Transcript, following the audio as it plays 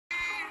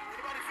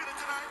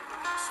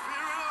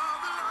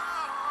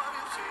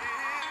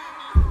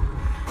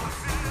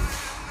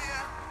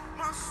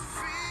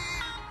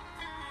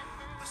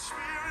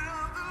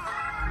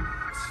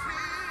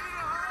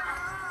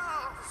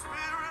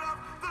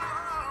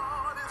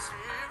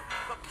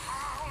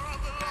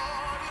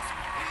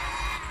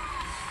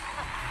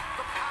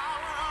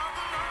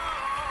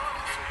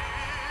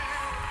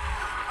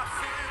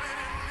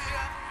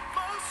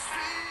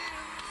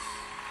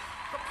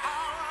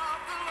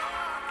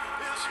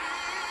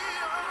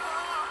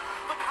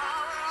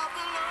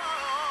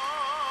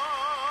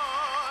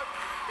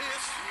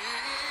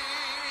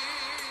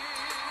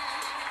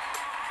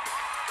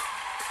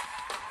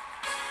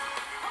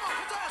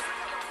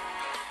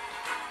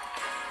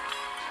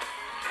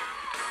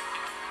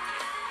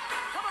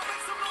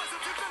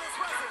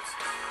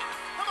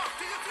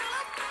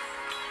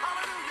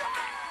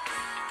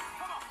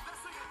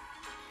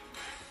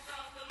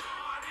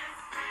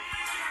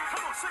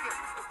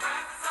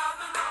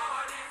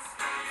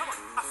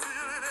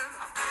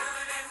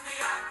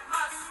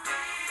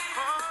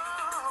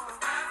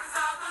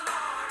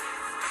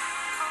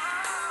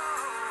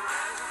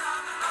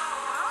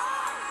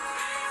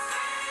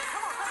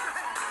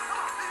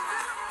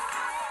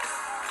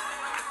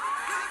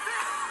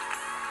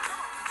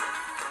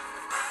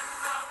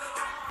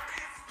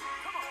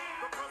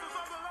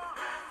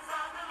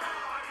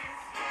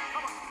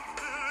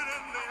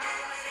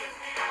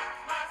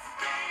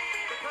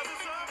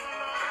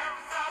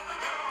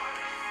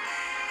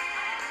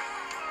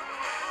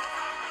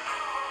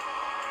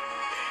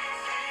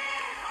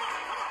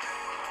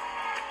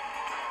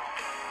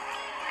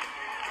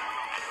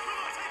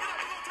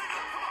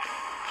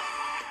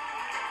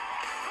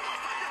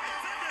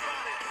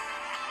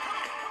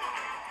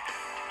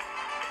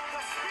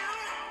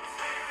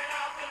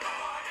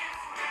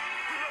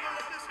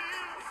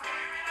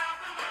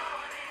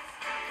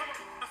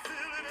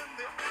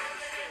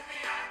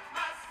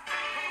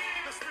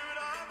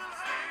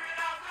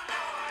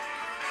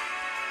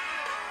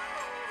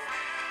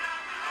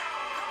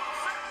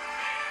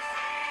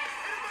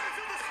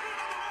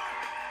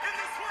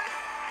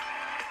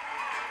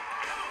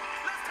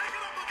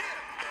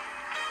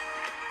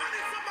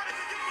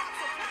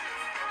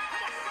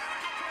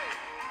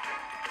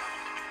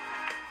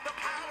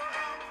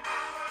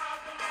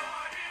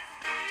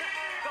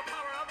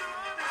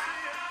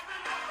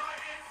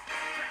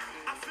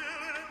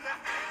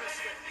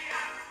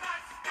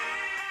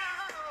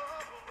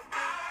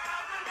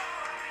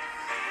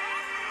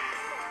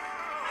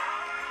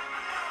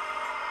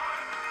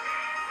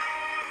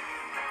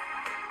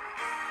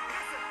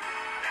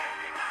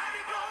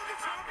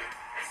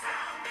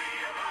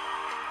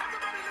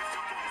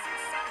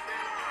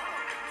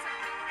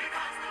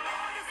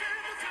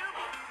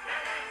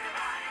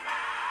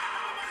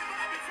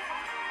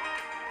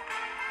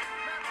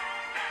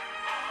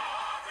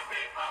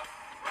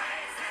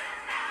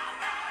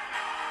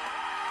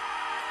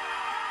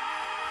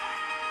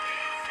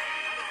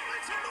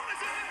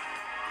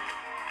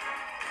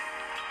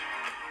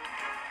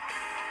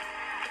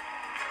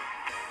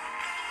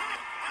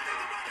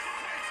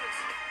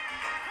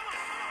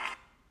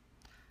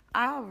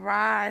All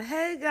right.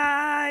 Hey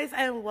guys,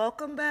 and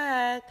welcome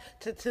back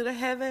to the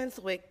Heavens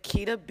with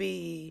Keita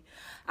B.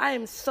 I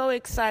am so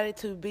excited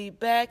to be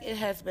back. It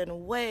has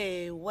been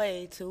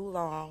way too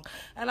long.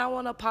 And I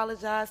want to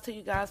apologize to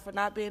you guys for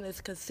not being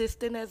as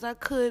consistent as I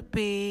could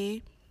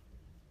be.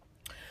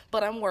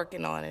 But I'm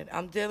working on it.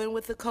 I'm dealing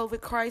with the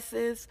COVID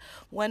crisis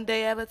one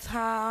day at a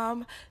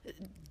time,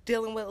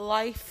 dealing with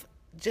life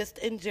just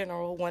in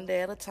general, one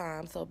day at a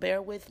time. So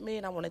bear with me,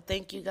 and I want to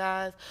thank you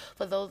guys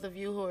for those of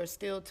you who are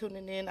still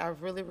tuning in. I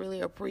really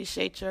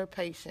appreciate your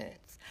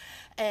patience.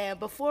 And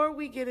before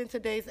we get into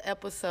today's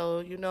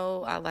episode,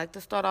 I like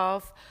to start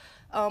off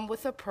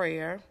with a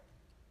prayer.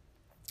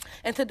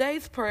 And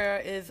today's prayer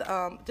is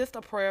just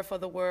a prayer for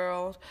the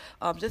world,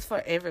 just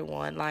for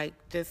everyone, like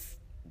just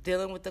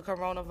dealing with the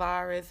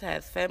coronavirus,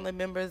 has family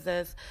members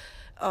that's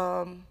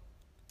um,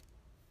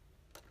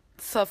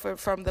 suffered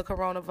from the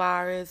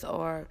coronavirus,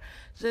 or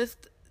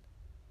just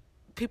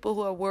people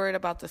who are worried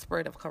about the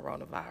spread of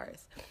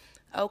coronavirus.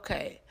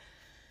 Okay.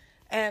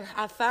 And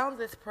I found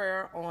this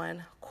prayer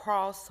on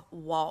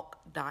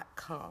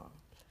crosswalk.com.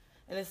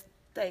 And it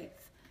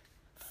states,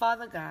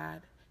 Father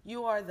God,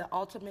 you are the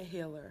ultimate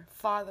healer.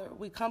 Father,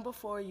 we come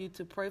before you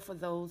to pray for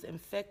those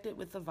infected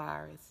with the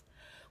virus.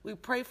 We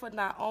pray for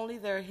not only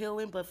their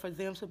healing, but for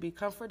them to be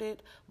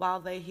comforted while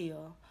they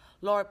heal.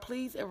 Lord,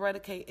 please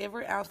eradicate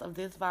every ounce of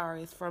this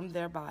virus from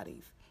their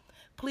bodies.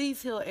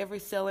 Please heal every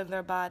cell in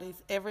their bodies,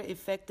 every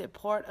affected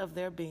part of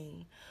their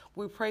being.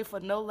 We pray for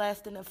no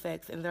lasting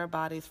effects in their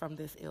bodies from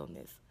this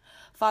illness.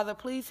 Father,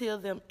 please heal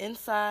them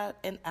inside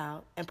and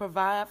out and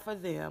provide for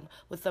them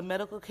with the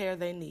medical care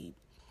they need,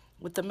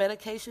 with the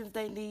medications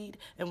they need,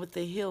 and with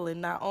the healing,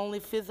 not only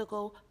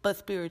physical but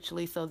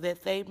spiritually, so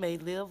that they may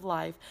live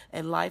life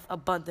and life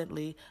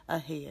abundantly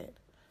ahead.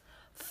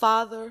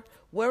 Father,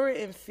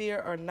 worry and fear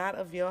are not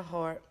of your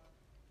heart.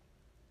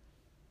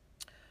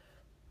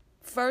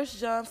 1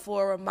 John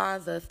 4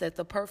 reminds us that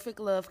the perfect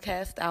love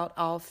casts out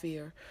all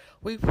fear.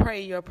 We pray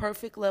your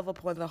perfect love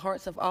upon the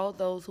hearts of all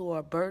those who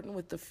are burdened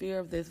with the fear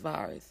of this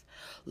virus.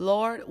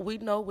 Lord, we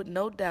know with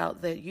no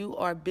doubt that you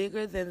are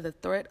bigger than the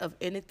threat of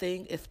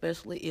anything,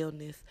 especially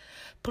illness.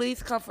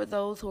 Please comfort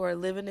those who are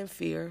living in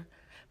fear.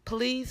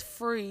 Please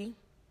free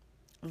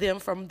them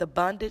from the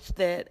bondage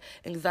that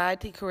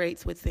anxiety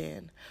creates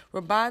within.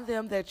 Remind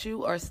them that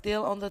you are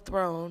still on the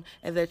throne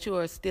and that you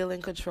are still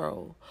in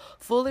control.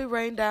 Fully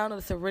rain down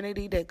the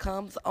serenity that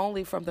comes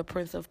only from the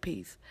Prince of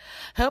Peace.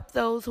 Help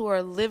those who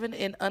are living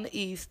in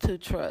unease to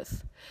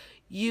trust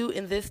you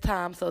in this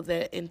time, so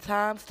that in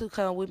times to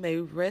come we may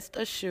rest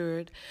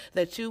assured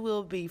that you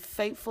will be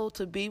faithful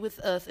to be with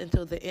us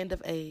until the end of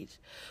age.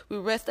 We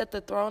rest at the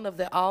throne of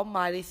the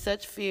Almighty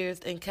such fears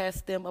and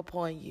cast them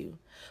upon you.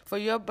 For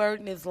your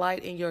burden is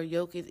light and your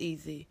yoke is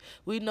easy.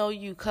 We know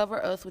you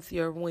cover us with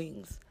your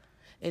wings.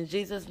 In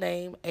Jesus'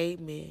 name,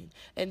 amen.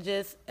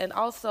 And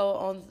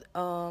also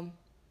on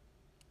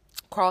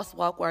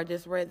Crosswalk, where I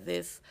just read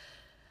this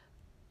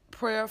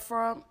prayer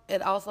from,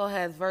 it also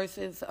has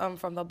verses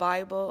from the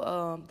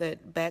Bible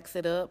that backs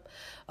it up.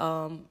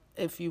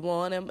 If you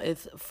want them,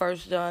 it's 1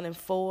 John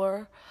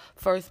 4,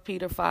 1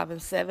 Peter 5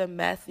 and 7,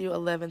 Matthew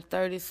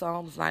 11:30,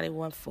 Psalms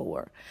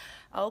 91:4.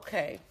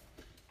 Okay.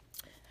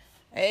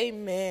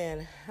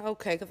 Amen.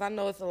 Okay, because I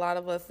know it's a lot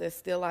of us that's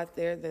still out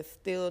there that's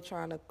still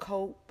trying to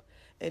cope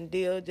and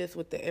deal just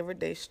with the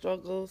everyday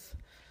struggles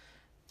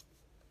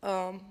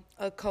of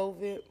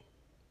COVID.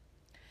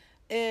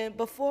 And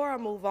before I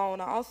move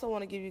on, I also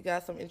want to give you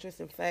guys some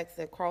interesting facts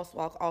that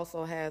Crosswalk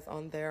also has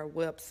on their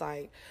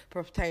website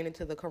pertaining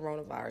to the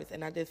coronavirus.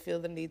 And I just feel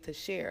the need to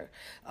share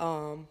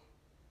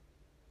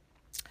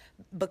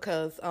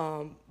because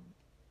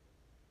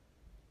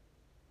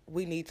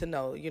we need to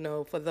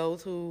know, for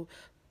those who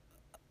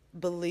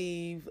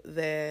believe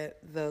that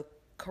the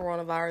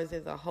coronavirus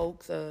is a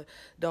hoax,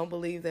 don't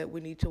believe that we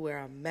need to wear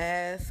a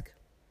mask.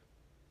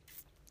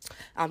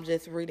 I'm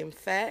just reading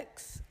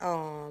facts.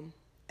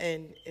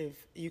 And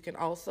if you can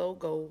also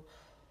go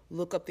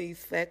look up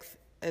these facts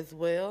as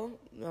well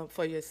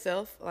for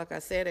yourself, like I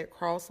said, at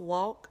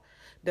Crosswalk,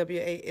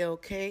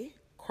 WALK,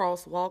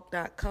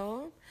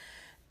 crosswalk.com.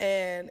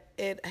 And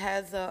it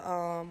has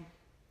a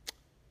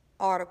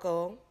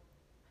article,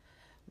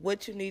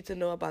 what you need to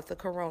know about the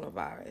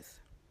coronavirus.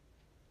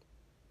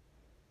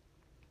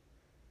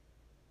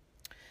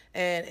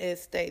 And it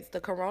states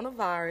the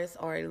coronavirus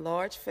are a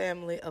large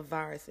family of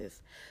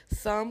viruses.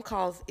 Some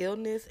cause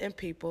illness in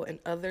people and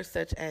others,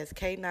 such as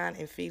canine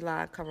and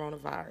feline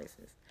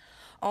coronaviruses.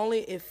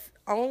 Only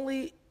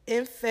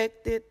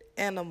infected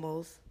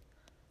animals,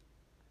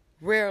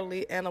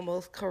 rarely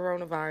animals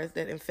coronavirus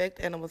that infect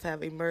animals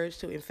have emerged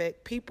to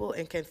infect people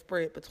and can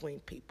spread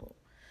between people.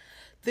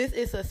 This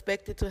is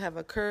suspected to have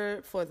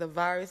occurred for the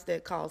virus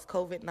that caused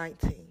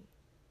COVID-19.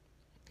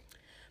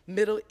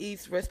 Middle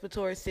East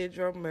Respiratory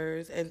Syndrome,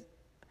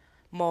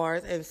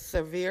 MARS, and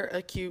Severe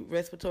Acute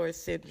Respiratory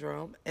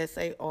Syndrome,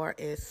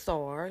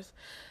 SARS,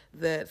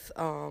 that's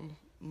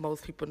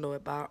most people know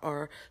about,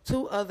 are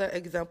two other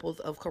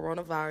examples of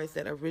coronavirus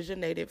that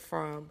originated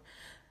from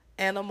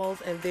animals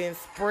and then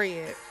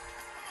spread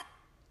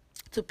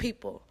to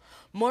people.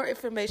 More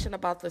information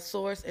about the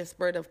source and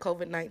spread of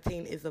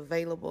COVID-19 is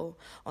available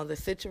on the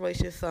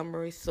situation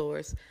summary,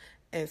 source,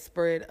 and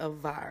spread of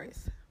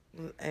virus.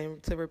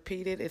 And to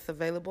repeat it, it's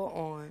available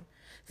on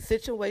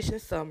situation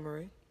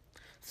summary,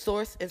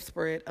 source, and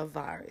spread of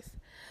virus.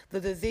 The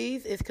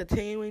disease is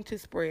continuing to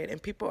spread,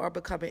 and people are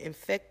becoming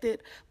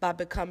infected by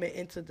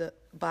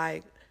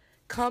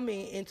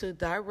coming into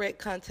direct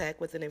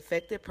contact with an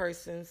infected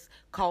person's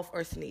cough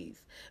or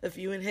sneeze. If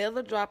you inhale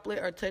a droplet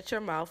or touch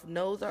your mouth,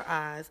 nose, or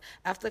eyes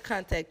after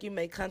contact, you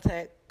may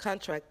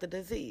contract the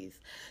disease.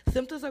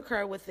 Symptoms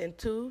occur within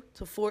 2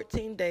 to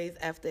 14 days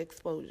after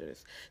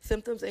exposures.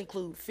 Symptoms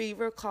include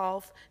fever,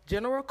 cough,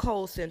 general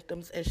cold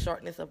symptoms, and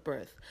shortness of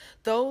breath.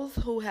 Those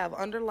who have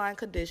underlying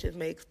conditions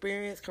may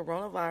experience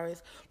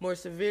coronavirus more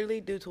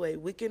severely due to a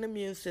weakened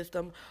immune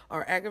system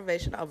or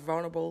aggravation of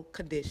vulnerable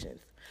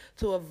conditions.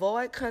 To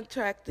avoid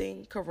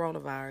contracting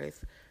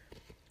coronavirus,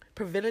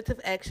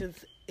 preventative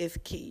actions is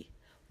key.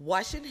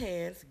 Washing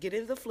hands,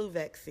 getting the flu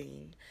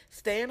vaccine,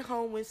 staying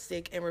home when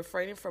sick, and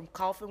refraining from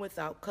coughing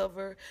without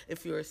cover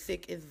if you are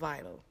sick is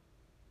vital.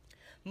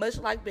 Much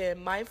like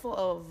being mindful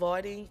of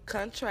avoiding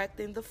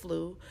contracting the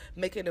flu,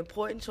 making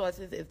important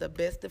choices is the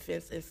best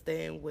defense in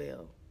staying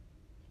well.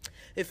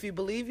 If you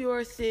believe you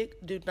are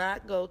sick, do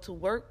not go to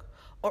work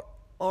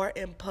or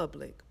in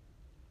public.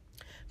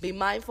 Be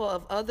mindful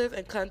of others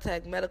and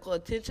contact medical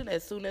attention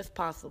as soon as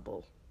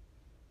possible.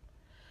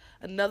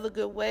 Another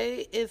good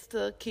way is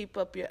to keep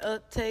up your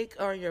uptake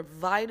on your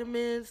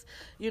vitamins,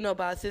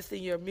 by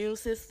assisting your immune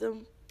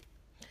system,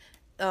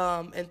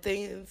 and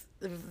things.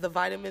 The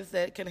vitamins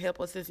that can help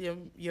assist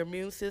your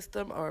immune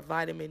system are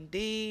vitamin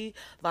D,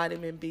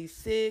 vitamin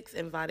B6,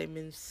 and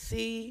vitamin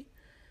C,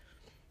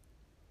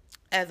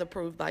 as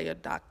approved by your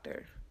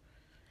doctor.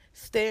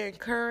 Staying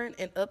current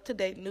and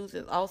up-to-date news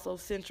is also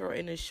central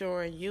in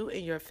ensuring you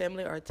and your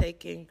family are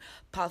taking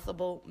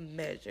possible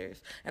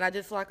measures. And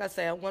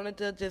I wanted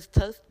to just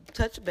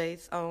touch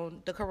base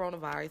on the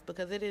coronavirus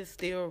because it is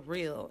still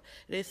real.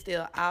 It is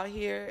still out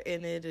here,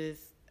 and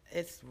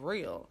it's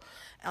real.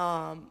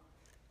 And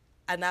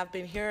I've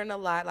been hearing a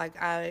lot,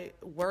 like I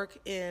work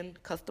in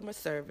customer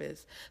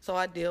service, so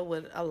I deal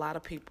with a lot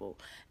of people.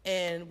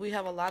 And we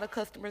have a lot of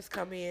customers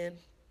come in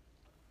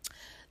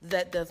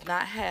that does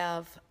not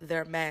have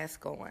their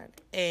mask on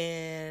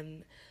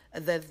and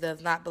that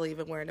does not believe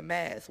in wearing a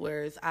mask,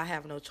 whereas I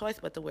have no choice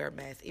but to wear a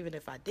mask. Even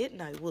if I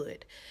didn't, I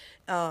would.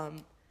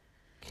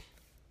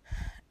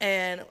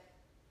 And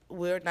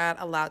we're not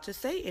allowed to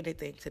say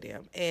anything to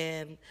them.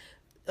 And,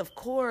 of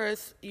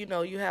course,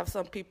 you have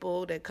some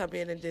people that come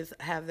in and just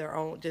have their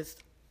own,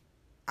 just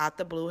out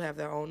the blue, have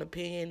their own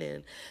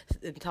opinion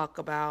and talk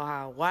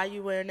about why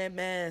you wearing that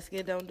mask.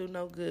 It don't do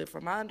no good.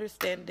 From my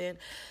understanding,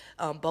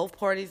 both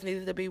parties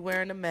needed to be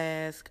wearing a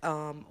mask.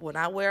 When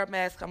I wear a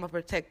mask, I'm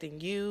protecting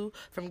you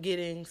from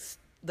getting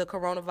the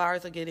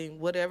coronavirus or getting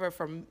whatever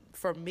from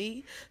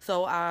me.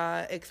 So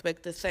I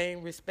expect the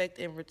same respect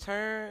in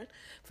return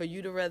for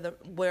you to rather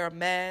wear a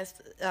mask,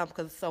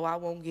 so I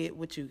won't get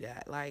what you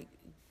got. Like,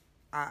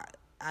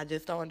 I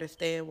just don't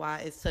understand why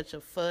it's such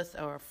a fuss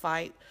or a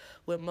fight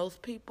with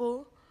most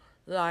people.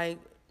 Like,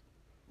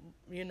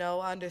 I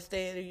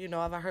understand,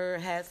 I've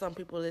had some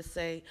people that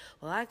say,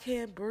 well, I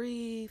can't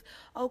breathe.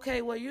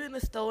 Okay, well, you're in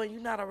the store and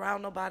you're not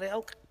around nobody.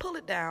 Okay, pull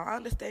it down. I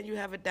understand you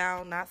have it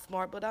down, not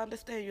smart, but I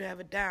understand you have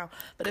it down.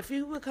 But if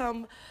you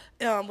become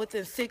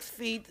within 6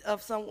 feet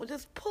of someone,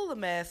 just pull the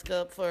mask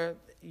up for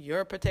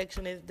your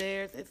protection is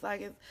theirs. It's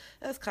like,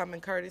 that's common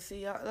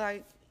courtesy.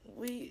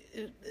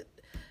 It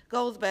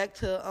goes back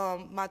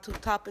to my two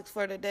topics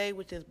for today,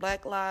 which is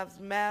Black Lives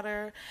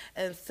Matter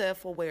and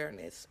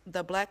self-awareness.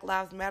 The Black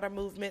Lives Matter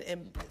movement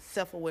and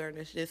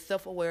self-awareness, just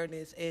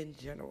self-awareness in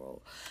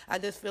general. I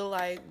just feel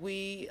like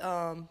we,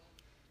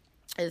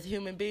 as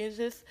human beings,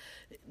 just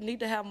need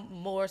to have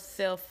more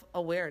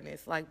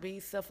self-awareness, like be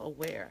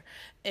self-aware.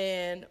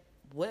 And,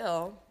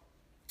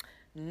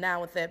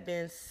 now, with that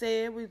being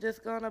said, we're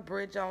just going to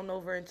bridge on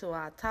over into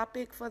our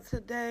topic for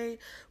today,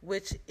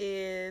 which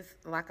is,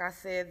 like I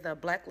said, the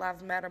Black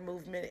Lives Matter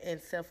movement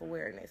and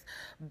self-awareness.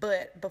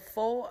 But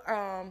before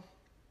I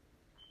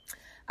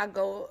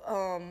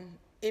go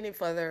any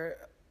further,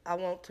 I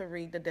want to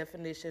read the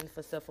definition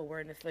for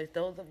self-awareness. For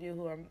those of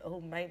you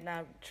who might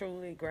not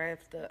truly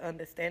grasp the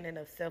understanding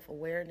of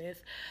self-awareness,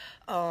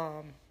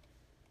 I'm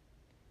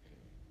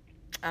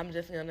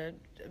just going to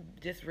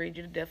read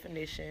you the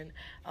definition.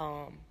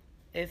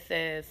 It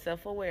says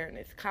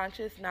self-awareness,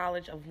 conscious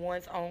knowledge of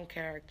one's own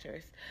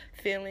characters,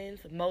 feelings,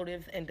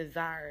 motives, and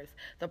desires.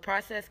 The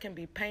process can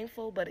be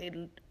painful,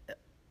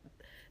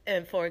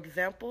 for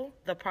example,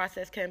 the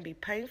process can be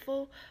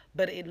painful,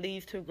 but it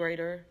leads to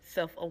greater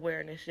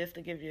self-awareness. Just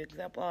to give you an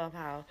example of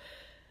how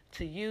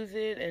to use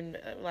it and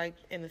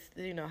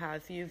how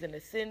it's used in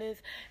a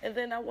sentence. And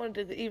then I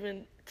wanted to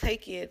even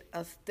take it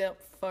a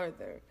step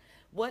further.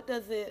 What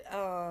does it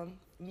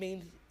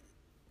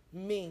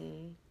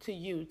mean to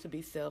you to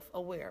be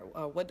self-aware?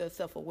 Or what does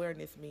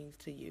self-awareness mean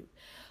to you?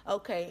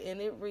 Okay,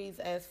 and it reads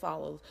as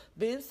follows.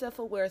 Being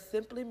self-aware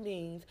simply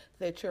means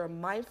that you're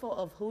mindful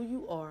of who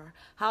you are,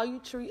 how you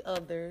treat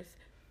others,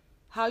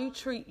 how you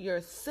treat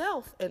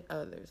yourself and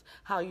others,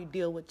 how you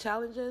deal with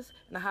challenges,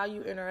 and how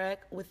you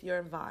interact with your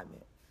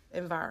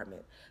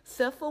environment.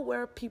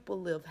 Self-aware people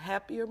live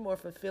happier, more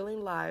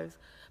fulfilling lives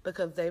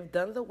because they've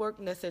done the work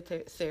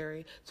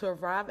necessary to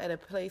arrive at a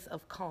place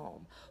of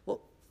calm. Well,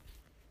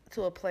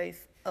 to a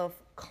place of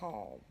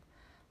calm.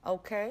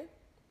 Okay?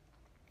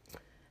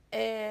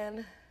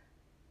 And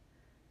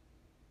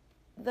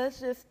that's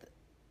just,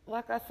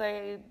 like I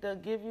say, to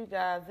give you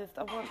guys this,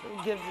 I want to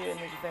give you an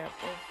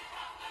example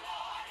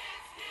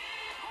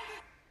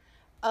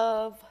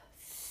of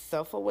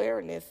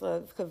self-awareness,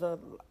 because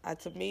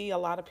to me, a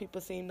lot of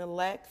people seem to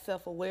lack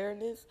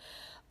self-awareness,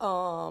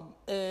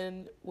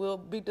 and we'll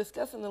be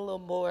discussing a little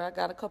more. I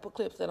got a couple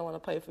clips that I want to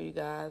play for you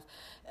guys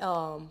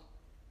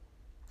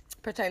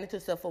pertaining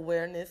to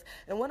self-awareness,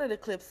 and one of the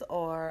clips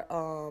are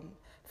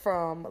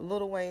from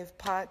Lil Wayne's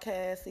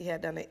podcast. He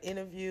had done an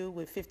interview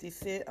with 50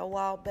 Cent a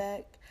while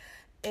back,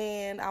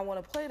 and I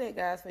want to play that,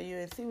 guys, for you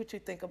and see what you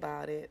think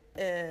about it,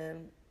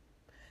 and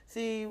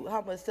see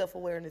how much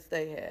self-awareness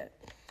they had,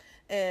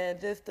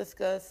 and just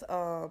discuss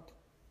a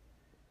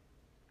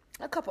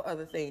couple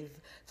other things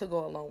to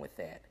go along with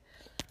that.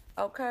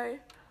 Okay?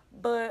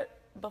 But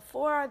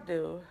before I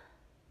do,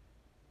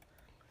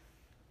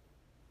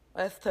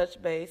 let's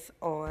touch base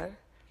on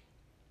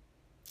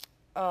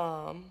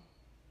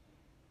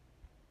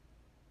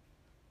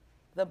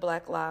the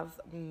Black Lives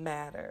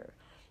Matter.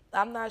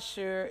 I'm not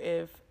sure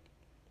if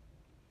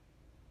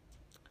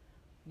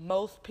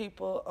most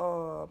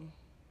people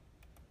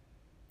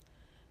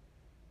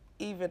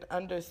even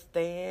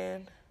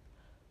understand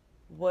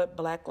what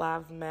Black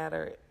Lives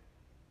Matter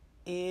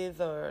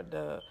is, or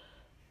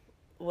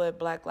what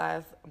Black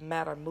Lives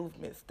Matter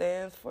movement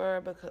stands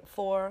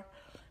for.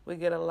 We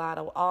get a lot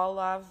of all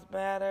lives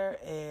matter,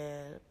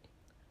 and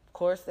of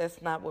course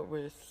that's not what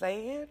we're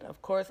saying.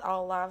 Of course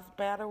all lives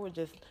matter. We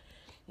just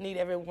need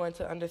everyone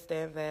to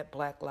understand that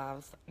Black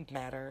lives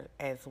matter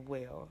as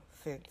well,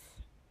 since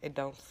it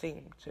don't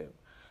seem to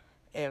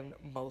in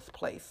most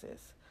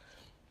places,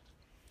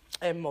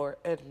 and more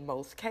in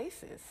most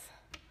cases.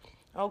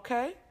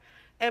 Okay?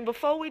 And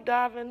before we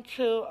dive any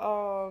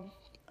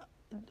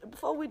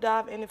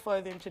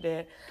further into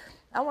that,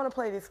 I want to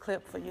play this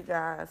clip for you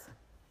guys.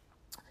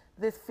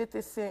 This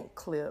 50 Cent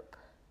clip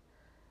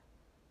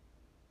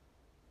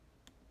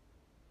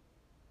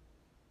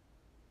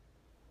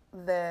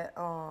that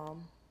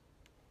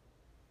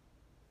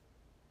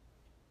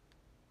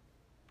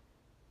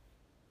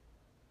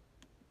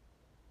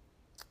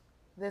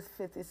this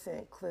 50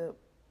 Cent clip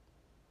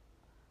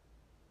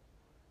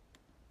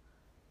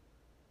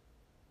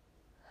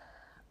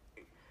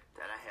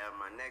that I have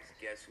my next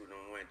guest who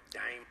done went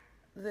dime.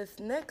 This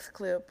next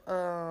clip,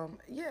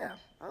 yeah,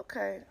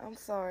 okay. I'm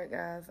sorry,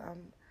 guys.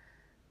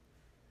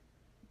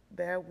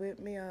 Bear with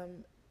me.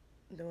 I'm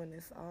doing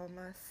this all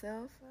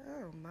myself.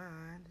 I don't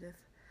mind. Just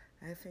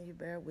asking you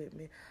bear with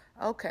me.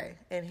 Okay,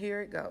 and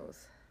here it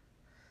goes.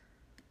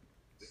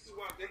 This is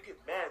why they get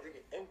mad. They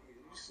get angry.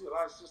 You see a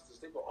lot of sisters.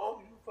 They go,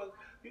 "Oh,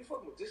 you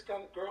fucking with this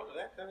kind of girl or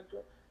that kind of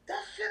girl?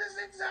 That shit is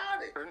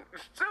exotic.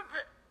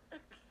 Stupid.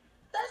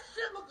 That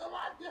shit look a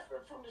lot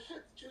different from the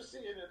shit that you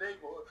see in the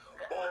neighborhood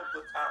all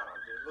the time.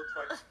 It looks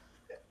like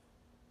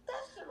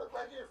that shit look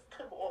like it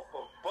came off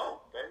a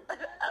boat, baby.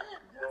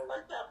 You don't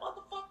like that,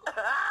 motherfucker?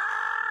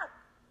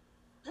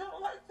 You don't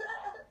like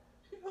that?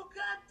 You go,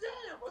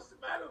 goddamn, what's the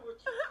matter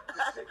with you?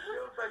 This shit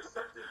feels like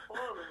something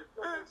foreign. It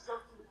feels like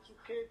something that you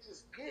can't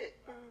just get.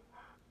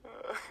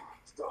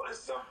 So in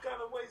some kind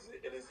of ways,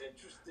 it is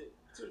interesting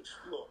to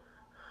explore.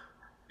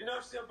 You know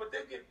what I'm saying? But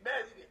they get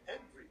mad, they get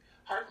angry.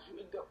 How did you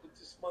end up with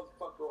this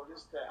motherfucker or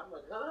this, that? I'm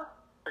like, huh?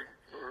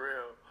 For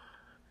real.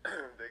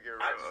 They get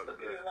real. I just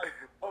look at it like,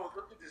 oh,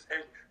 look at this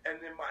angry.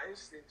 And then my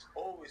instincts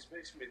always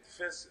makes me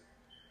defensive.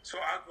 So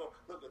I go,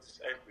 look at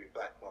this angry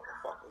black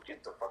motherfucker.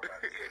 Get the fuck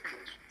out of here,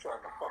 bitch. You're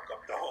trying to fuck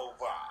up the whole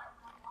vibe.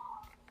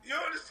 You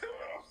understand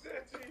what I'm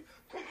saying to you?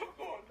 Because you're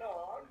going,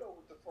 no, I know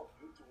what the fuck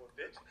you're doing,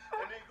 bitch.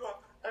 And then you go,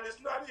 and it's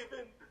not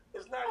even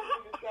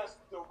that that's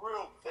the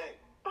real thing.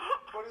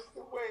 But it's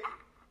the way,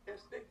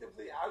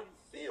 instinctively, how you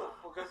feel.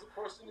 Because the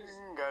person is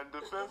got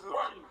defensive.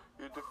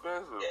 You're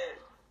defensive. Yeah.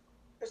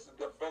 It's a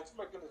defense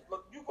mechanism.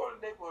 Look, you go to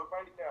the neighborhood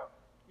right now.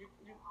 You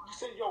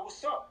say, yo,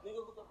 what's up? Nigga,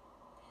 look up.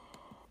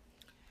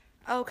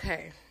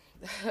 Okay,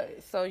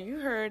 so you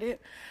heard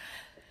it.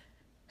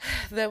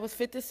 There was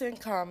 50 Cent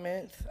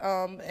comments,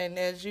 and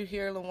as you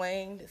hear, Lil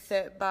Wayne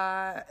sat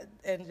by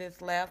and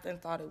just laughed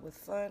and thought it was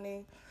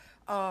funny.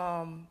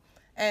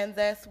 And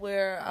that's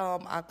where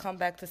I come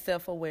back to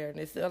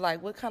self-awareness.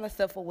 Like, what kind of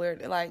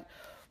self-awareness? Like,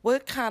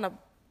 what kind of...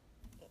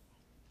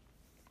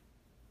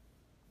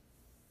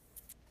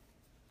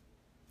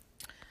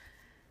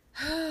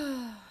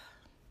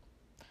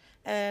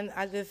 And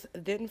I just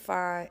didn't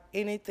find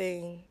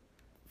anything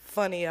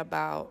funny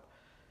about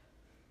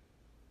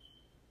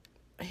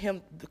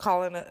him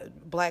calling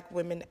black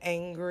women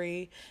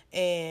angry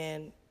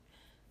and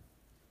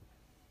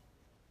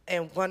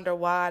wonder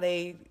why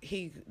they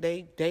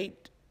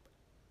date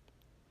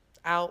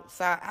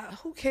outside.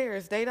 Who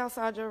cares? Date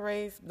outside your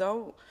race.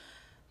 Don't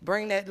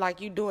bring that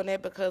like you doing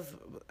that because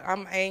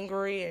I'm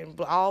angry and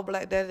all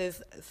black. That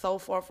is so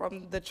far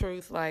from the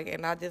truth. Like,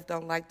 and I just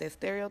don't like that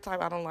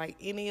stereotype. I don't like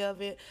any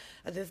of it.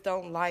 I just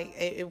don't like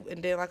it.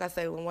 And then, like I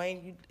say, when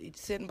Wayne, you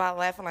sitting by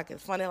laughing like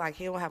it's funny, like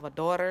he don't have a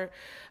daughter,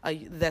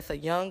 that's a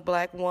young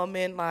black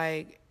woman.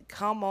 Like,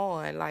 come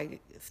on,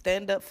 like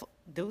stand up.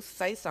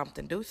 Say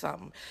something. Do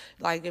something.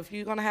 Like, if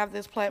you're gonna have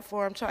this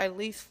platform, at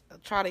least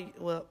try to.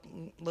 Well,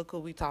 look who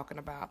we talking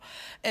about.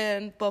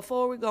 And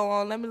before we go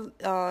on, let me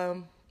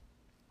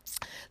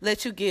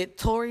let you get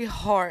Tori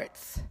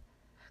Hart's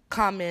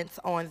comments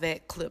on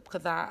that clip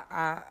because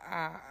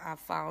I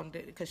found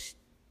it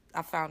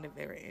I found it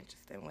very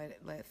interesting.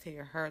 Let's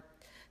hear her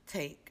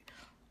take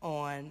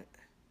on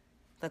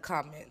the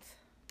comments.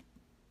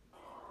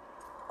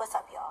 What's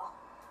up, y'all?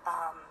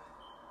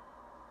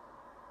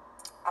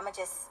 I'm gonna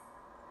just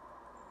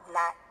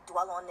not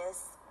dwell on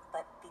this,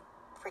 but be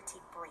pretty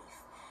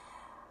brief.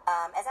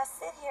 As I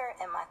sit here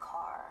in my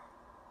car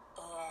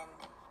and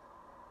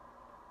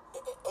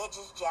it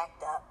just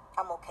jacked up,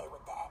 I'm okay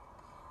with that.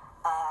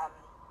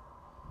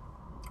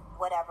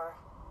 Whatever.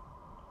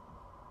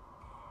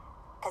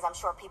 Because I'm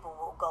sure people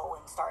will go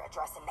and start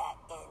addressing that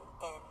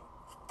in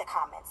the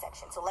comment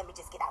section. So let me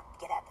just get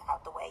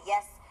out the way.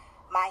 Yes,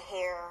 my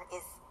hair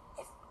is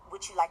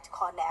what you like to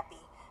call nappy.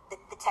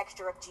 The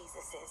texture of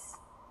Jesus is.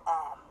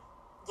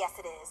 Yes,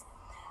 it is.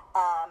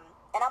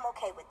 And I'm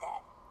okay with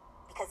that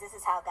because this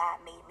is how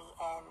God made me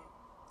and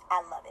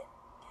I love it.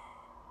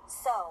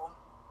 So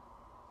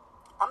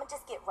I'm going to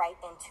just get right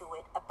into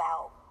it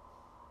about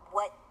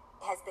what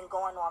has been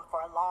going on for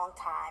a long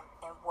time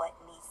and what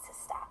needs to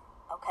stop,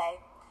 okay?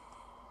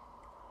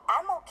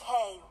 I'm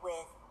okay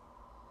with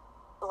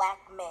black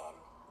men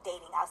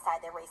dating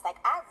outside their race. Like,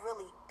 I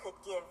really could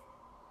give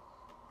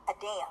a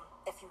damn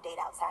if you date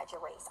outside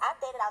your race. I've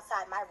dated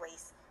outside my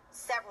race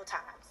several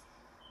times.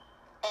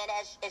 And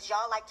as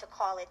y'all like to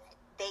call it,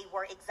 they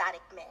were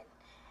exotic men.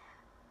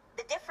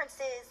 The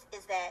difference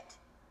is that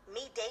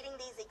me dating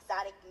these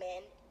exotic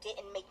men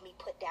didn't make me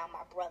put down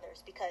my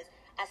brothers because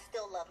I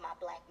still love my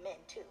black men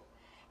too.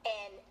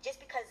 And just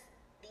because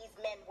these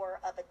men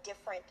were of a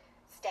different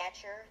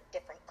stature,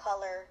 different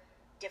color,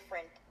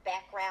 different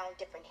background,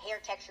 different hair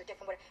texture,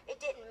 different whatever,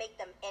 it didn't make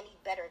them any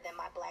better than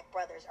my black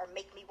brothers or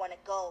make me want to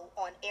go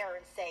on air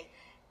and say,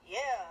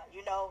 yeah,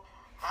 you know,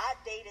 I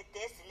dated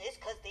this and this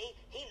because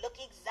he look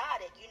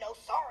exotic. You know,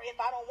 sorry if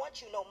I don't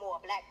want you no more,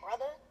 black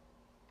brother.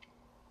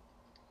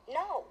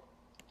 No.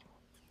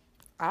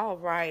 All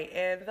right,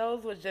 and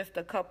those were just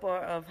a couple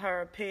of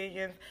her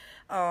opinions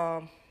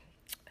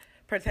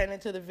pertaining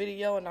to the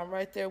video, and I'm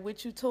right there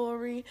with you,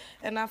 Tori.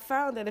 And I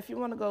found that if you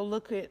want to go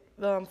look at,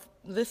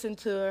 listen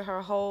to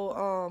her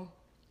whole,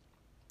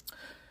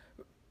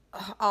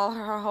 all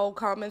her whole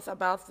comments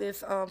about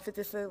this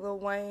 50 Cent Lil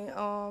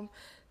Wayne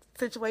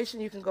situation,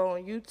 you can go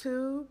on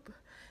YouTube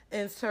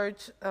and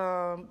search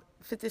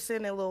 50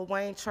 Cent and Lil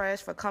Wayne trash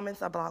for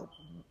comments about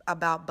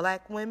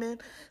black women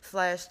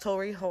 /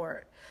 Tori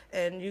Hart,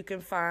 and you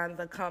can find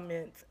the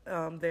comments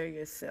there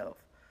yourself.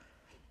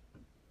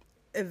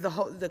 And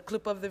the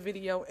clip of the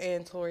video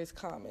and Tori's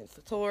comments.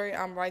 Tori,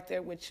 I'm right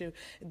there with you.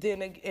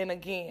 Then and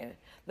again,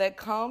 that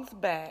comes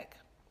back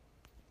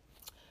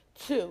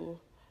to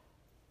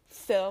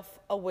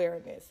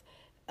self-awareness.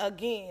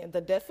 Again, the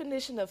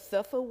definition of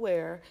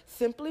self-aware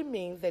simply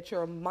means that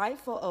you're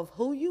mindful of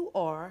who you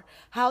are,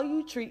 how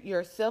you treat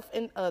yourself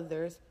and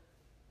others,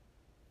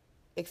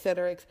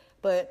 etc.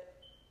 But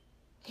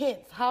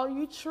hence, how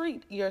you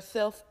treat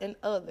yourself and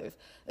others.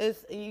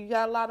 You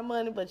got a lot of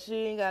money, but you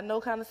ain't got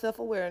no kind of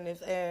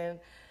self-awareness. And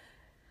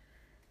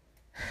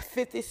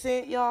 50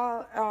 Cent,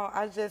 y'all,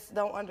 I just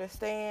don't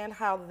understand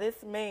how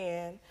this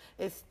man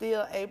is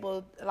still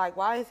able, like,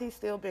 why is he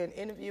still being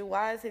interviewed?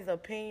 Why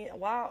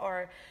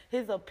are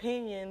his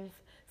opinions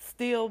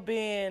still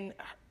being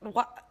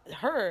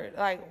heard?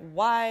 Like,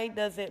 why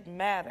does it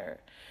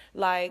matter?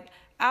 Like,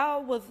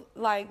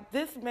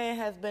 this man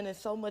has been in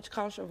so much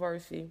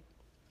controversy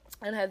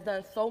and has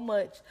done so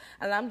much,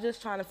 and I'm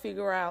just trying to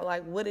figure out,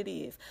 like, what it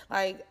is.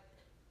 Like,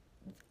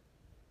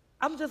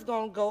 I'm just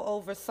going to go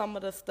over some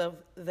of the stuff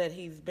that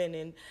he's been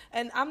in.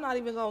 And I'm not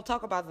even going to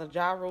talk about the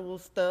Ja Rule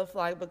stuff,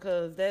 like,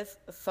 because that's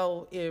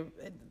so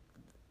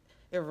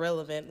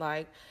irrelevant.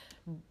 Like,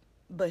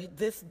 but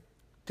this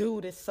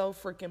dude is so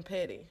freaking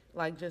petty.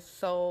 Like, just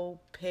so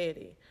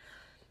petty.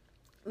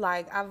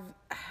 Like, I've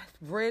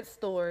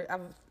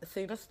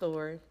seen a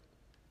story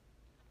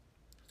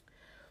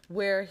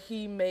where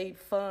he made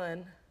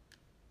fun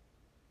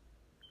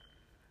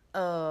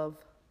of,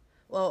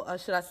 well,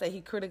 should I say he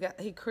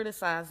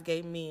criticized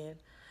gay men,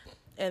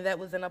 and that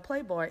was in a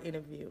Playboy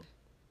interview.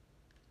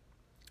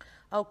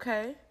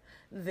 Okay,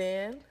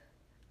 then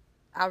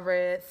I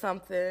read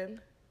something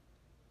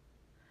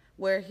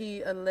where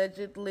he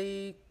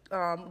allegedly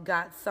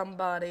got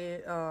somebody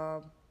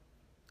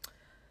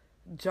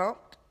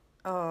jumped.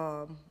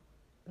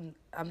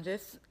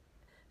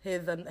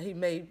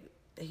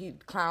 He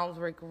clowns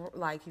Rick,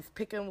 like he's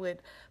picking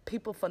with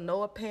people for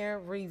no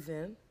apparent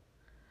reason.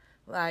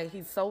 Like,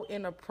 he's so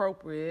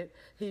inappropriate.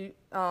 He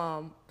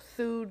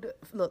sued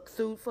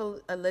for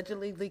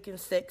allegedly leaking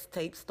sex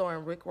tapes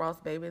starring Rick Ross'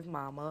 baby's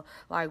mama.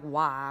 Like,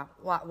 why?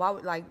 Why?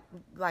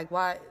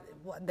 Why?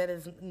 That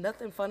is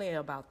nothing funny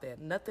about that.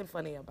 Nothing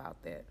funny about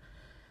that.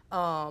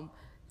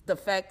 The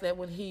fact that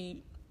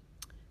when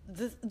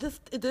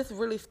this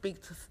really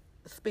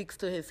speaks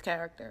to his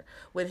character.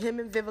 When him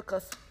and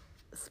Vivica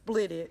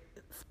split,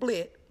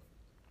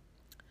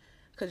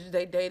 because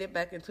they dated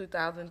back in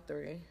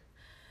 2003.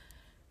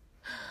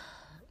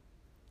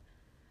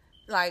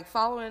 Like,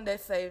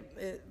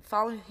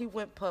 he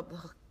went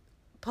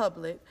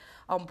public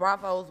on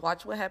Bravo's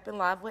Watch What Happened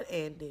Live with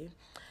Andy,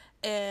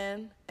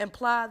 and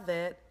implied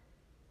that.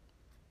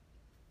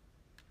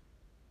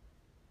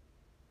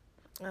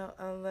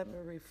 Let me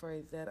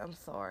rephrase that. I'm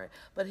sorry,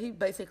 but he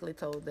basically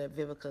told that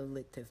Vivica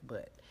licked his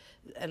butt,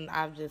 and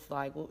I'm just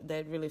like, well,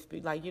 that really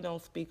speak. Like, you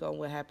don't speak on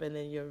what happened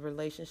in your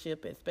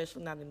relationship,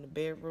 especially not in the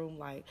bedroom.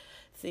 Like,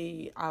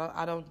 see,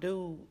 I don't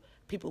do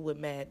people with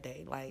Mad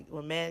Day. Like,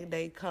 when Mad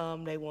Day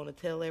come, they want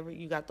to tell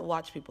you got to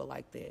watch people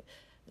like that,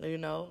 you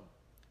know.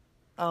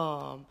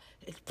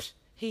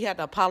 He had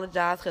to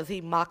apologize because he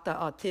mocked an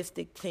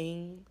autistic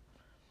teen.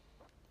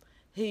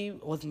 He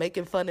was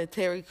making fun of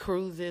Terry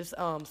Cruz's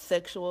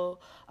sexual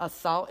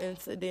assault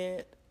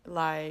incident,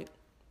 like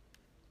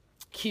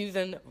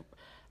accusing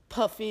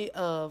Puffy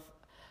of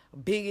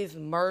Biggie's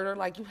murder.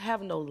 Like, you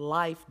have no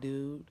life,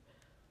 dude.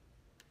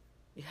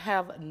 You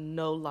have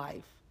no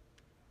life.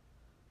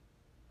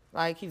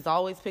 Like, he's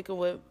always picking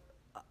with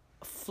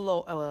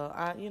Floyd.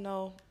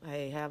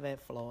 Hey, have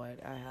at Floyd.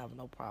 I have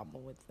no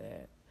problem with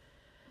that.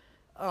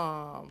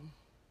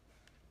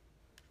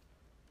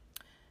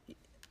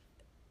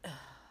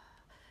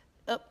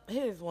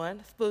 Here's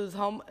one. Spews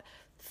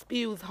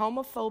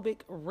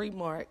homophobic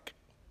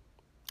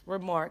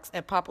remarks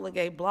at popular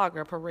gay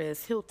blogger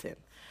Perez Hilton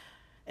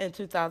in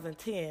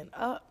 2010.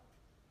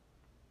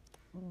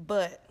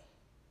 But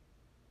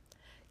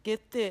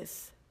get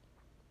this.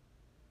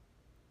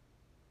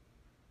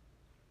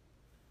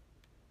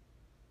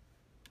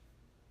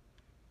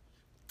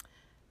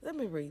 Let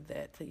me read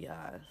that to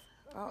y'all.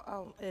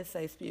 It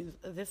says Spews.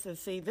 This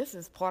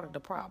is part of the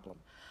problem.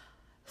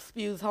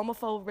 Spews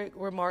homophobic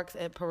remarks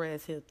at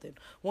Perez Hilton.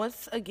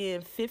 Once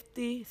again,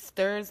 50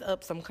 stirs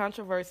up some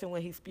controversy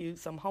when he spewed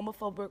some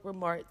homophobic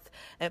remarks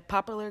at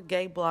popular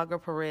gay blogger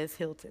Perez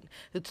Hilton.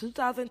 In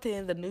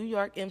 2010, the New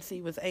York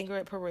MC was angry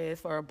at Perez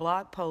for a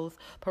blog post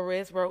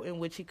Perez wrote in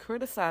which he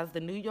criticized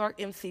the New York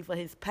MC for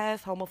his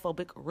past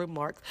homophobic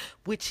remarks,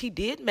 which he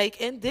did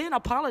make and then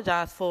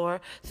apologized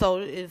for. So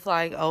it's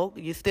like, oh,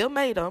 you still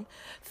made them.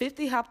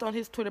 50 hopped on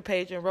his Twitter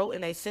page and wrote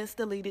in a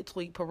since-deleted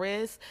tweet,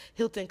 Perez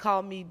Hilton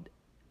called me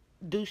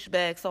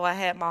douchebag, so I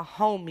had my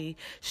homie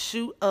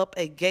shoot up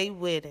a gay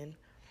wedding.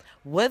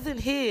 Wasn't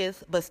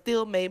his, but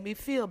still made me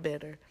feel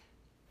better.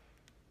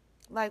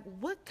 Like,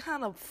 what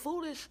kind of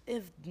foolish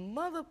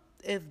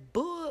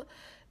bull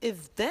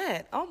is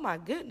that? Oh my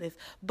goodness.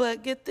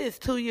 But get this,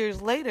 2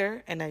 years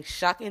later, and a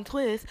shocking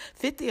twist,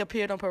 50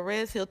 appeared on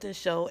Perez Hilton's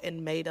show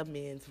and made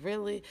amends.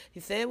 Really?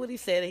 He said what he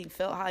said and he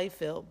felt how he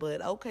felt,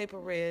 but okay,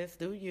 Perez,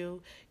 do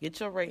you. Get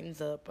your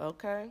ratings up,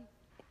 okay?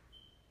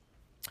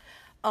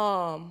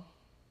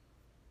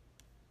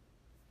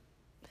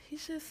 He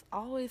just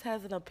always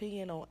has an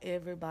opinion on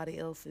everybody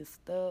else's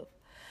stuff.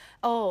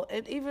 Oh,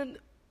 and even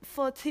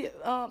for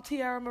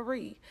Tiara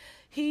Marie,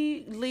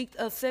 he leaked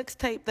a sex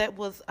tape that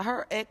was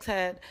her ex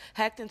had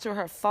hacked into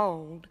her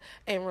phone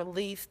and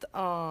released.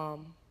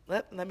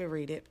 Let me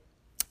read it.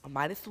 I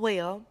might as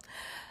well.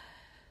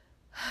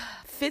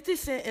 50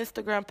 Cent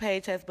Instagram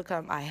page has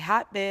become a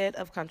hotbed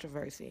of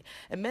controversy.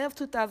 In May of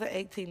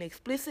 2018,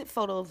 explicit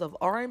photos of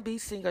R&B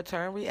singer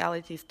turned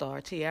reality star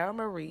Tiara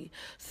Marie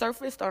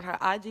surfaced on her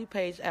IG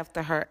page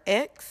after her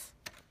ex-lover,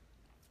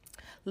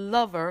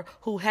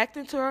 who hacked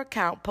into her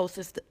account,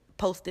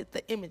 posted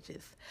the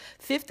images.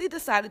 50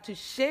 decided to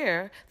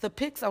share the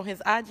pics on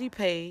his IG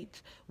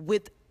page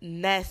with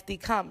nasty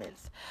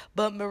comments.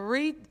 But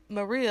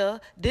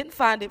Maria didn't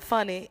find it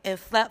funny and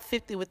slapped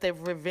 50 with a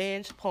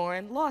revenge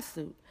porn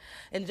lawsuit.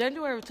 In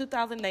January of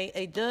 2008,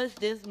 a judge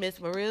dismissed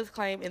Maria's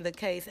claim in the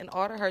case and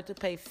ordered her to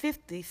pay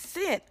 50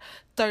 Cent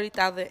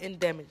 $30,000 in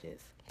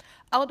damages.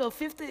 Although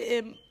 50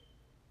 and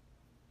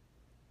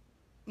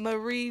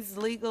Marie's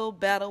legal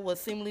battle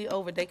was seemingly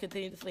over, they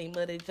continued to sling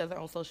mud at each other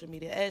on social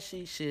media, as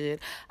she should.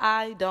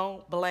 I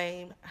don't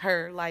blame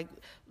her. Like,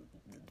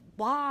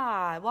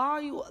 why? Why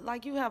are you,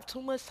 like, you have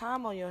too much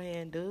time on your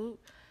hand, dude.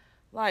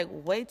 Like,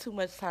 way too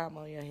much time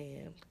on your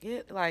hand.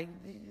 Like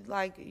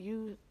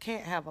you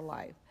can't have a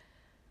life.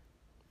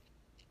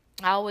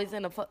 Always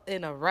in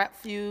a rap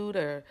feud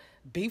or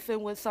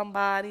beefing with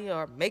somebody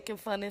or making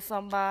fun of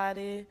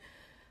somebody.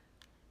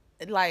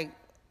 Like,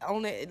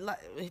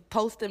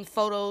 posting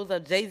photos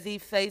of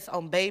Jay-Z's face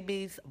on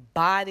baby's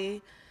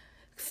body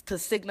to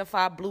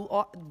signify Blue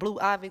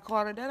Ivy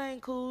Carter. That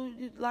ain't cool.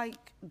 Like,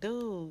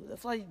 dude,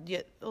 that's like,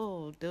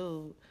 oh,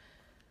 dude.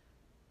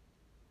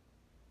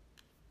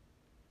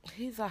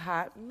 He's a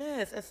hot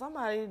mess, and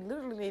somebody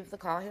literally needs to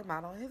call him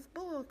out on his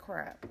bull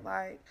crap.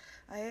 Like,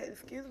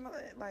 excuse me,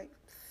 like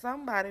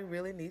somebody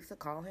really needs to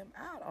call him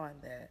out on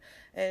that.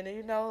 And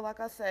you know,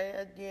 like I say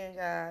again,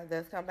 guys,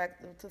 let's come back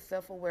to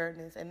self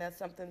awareness, and that's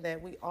something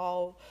that we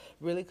all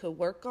really could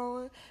work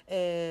on.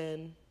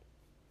 And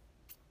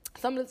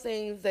some of the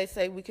things they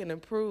say we can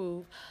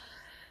improve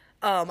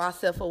our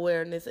self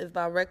awareness is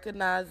by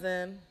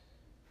recognizing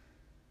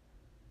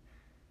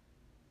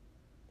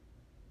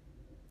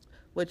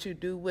what you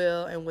do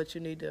well and what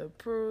you need to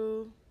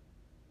improve.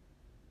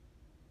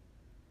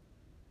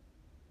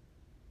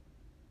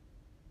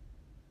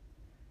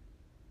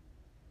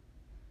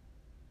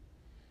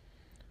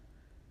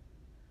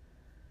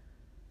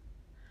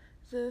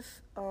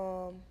 Just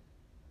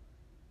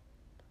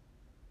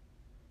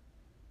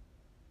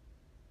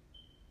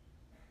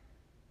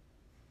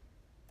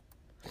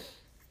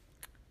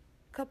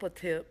couple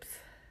tips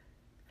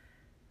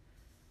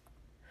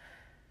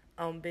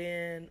on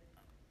being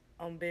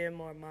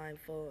more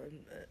mindful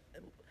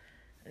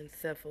and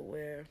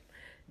self-aware.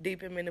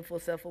 Deep and meaningful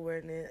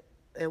self-awareness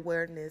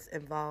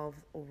involves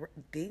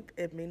deep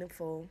and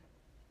meaningful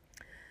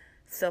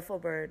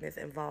self-awareness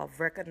involves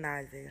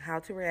recognizing how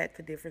to react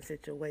to different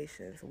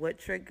situations, what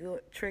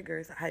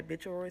triggers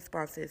habitual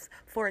responses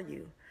for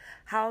you,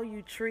 how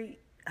you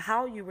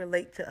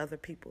relate to other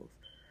people,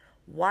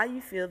 why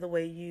you feel the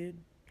way you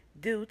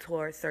do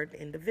towards certain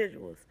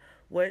individuals,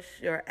 what's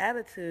your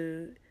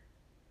attitude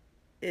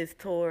is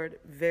toward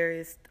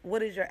various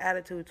what is your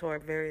attitude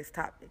toward various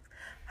topics,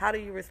 how do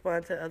you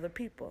respond to other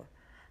people,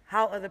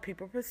 how other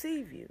people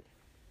perceive you.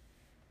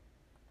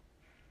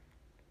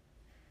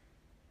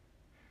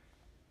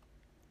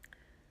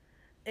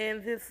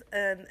 And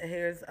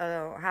here's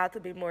how to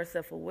be more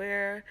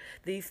self-aware.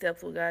 These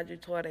steps will guide you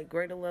toward a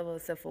greater level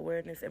of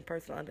self-awareness and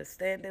personal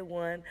understanding.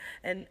 One,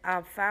 and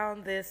I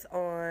found this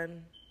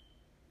on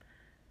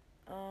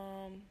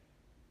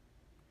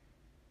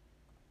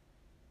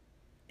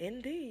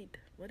Indeed.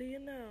 What do you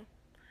know?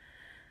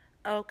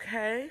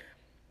 Okay.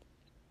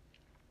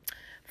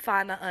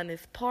 Find an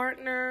honest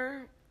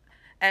partner.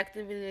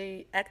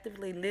 Actively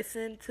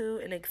listen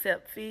to and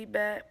accept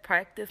feedback.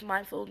 Practice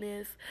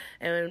mindfulness.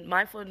 And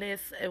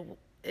mindfulness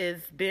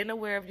is being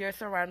aware of your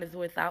surroundings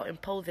without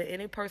imposing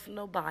any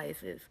personal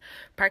biases.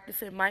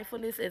 Practicing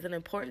mindfulness is an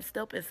important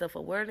step in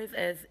self-awareness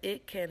as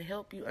it can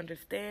help you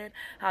understand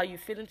how you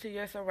fit into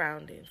your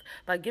surroundings.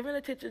 By giving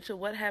attention to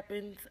what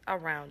happens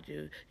around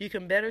you, you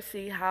can better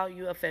see how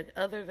you affect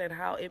others and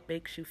how it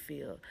makes you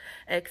feel.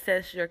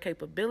 Access your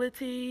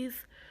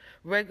capabilities.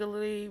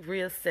 Regularly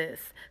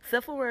reassess.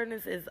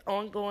 Self-awareness is an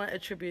ongoing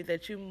attribute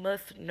that you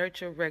must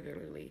nurture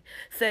regularly.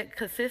 Set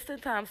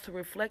consistent times to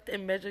reflect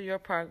and measure your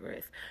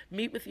progress.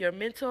 Meet with your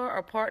mentor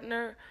or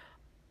partner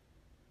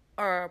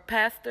or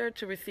pastor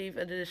to receive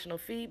additional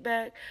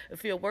feedback.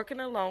 If you're working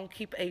alone,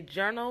 keep a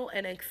journal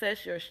and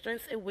assess your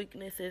strengths and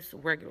weaknesses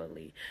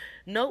regularly.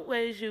 Note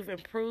ways you've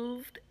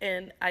improved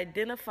and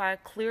identify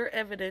clear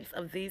evidence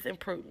of these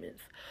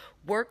improvements.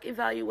 Work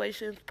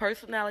evaluations,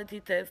 personality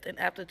tests, and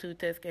aptitude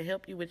tests can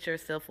help you with your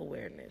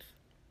self-awareness.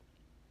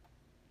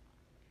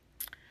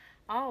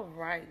 All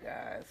right,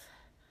 guys.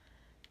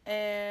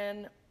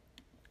 And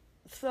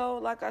so,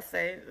 like I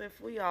say, if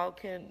we all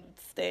can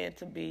stand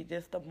to be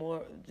just a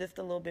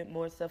little bit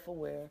more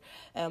self-aware,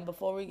 and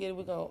before we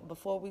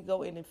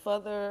go any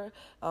further,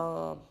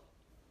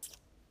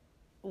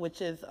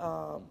 which is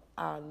our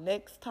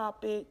next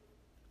topic,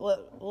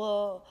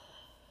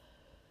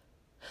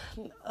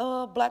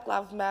 Black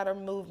Lives Matter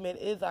movement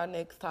is our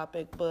next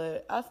topic,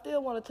 but I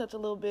still want to touch a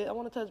little bit. I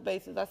want to touch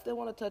bases. I still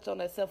want to touch on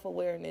that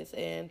self-awareness,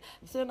 and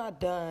I'm still not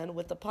done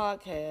with the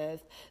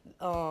podcast,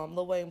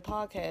 Lil Wayne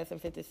podcast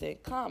and 50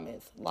 Cent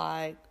comments.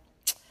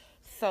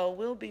 So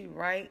we'll be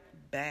right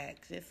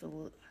back. Just a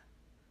little.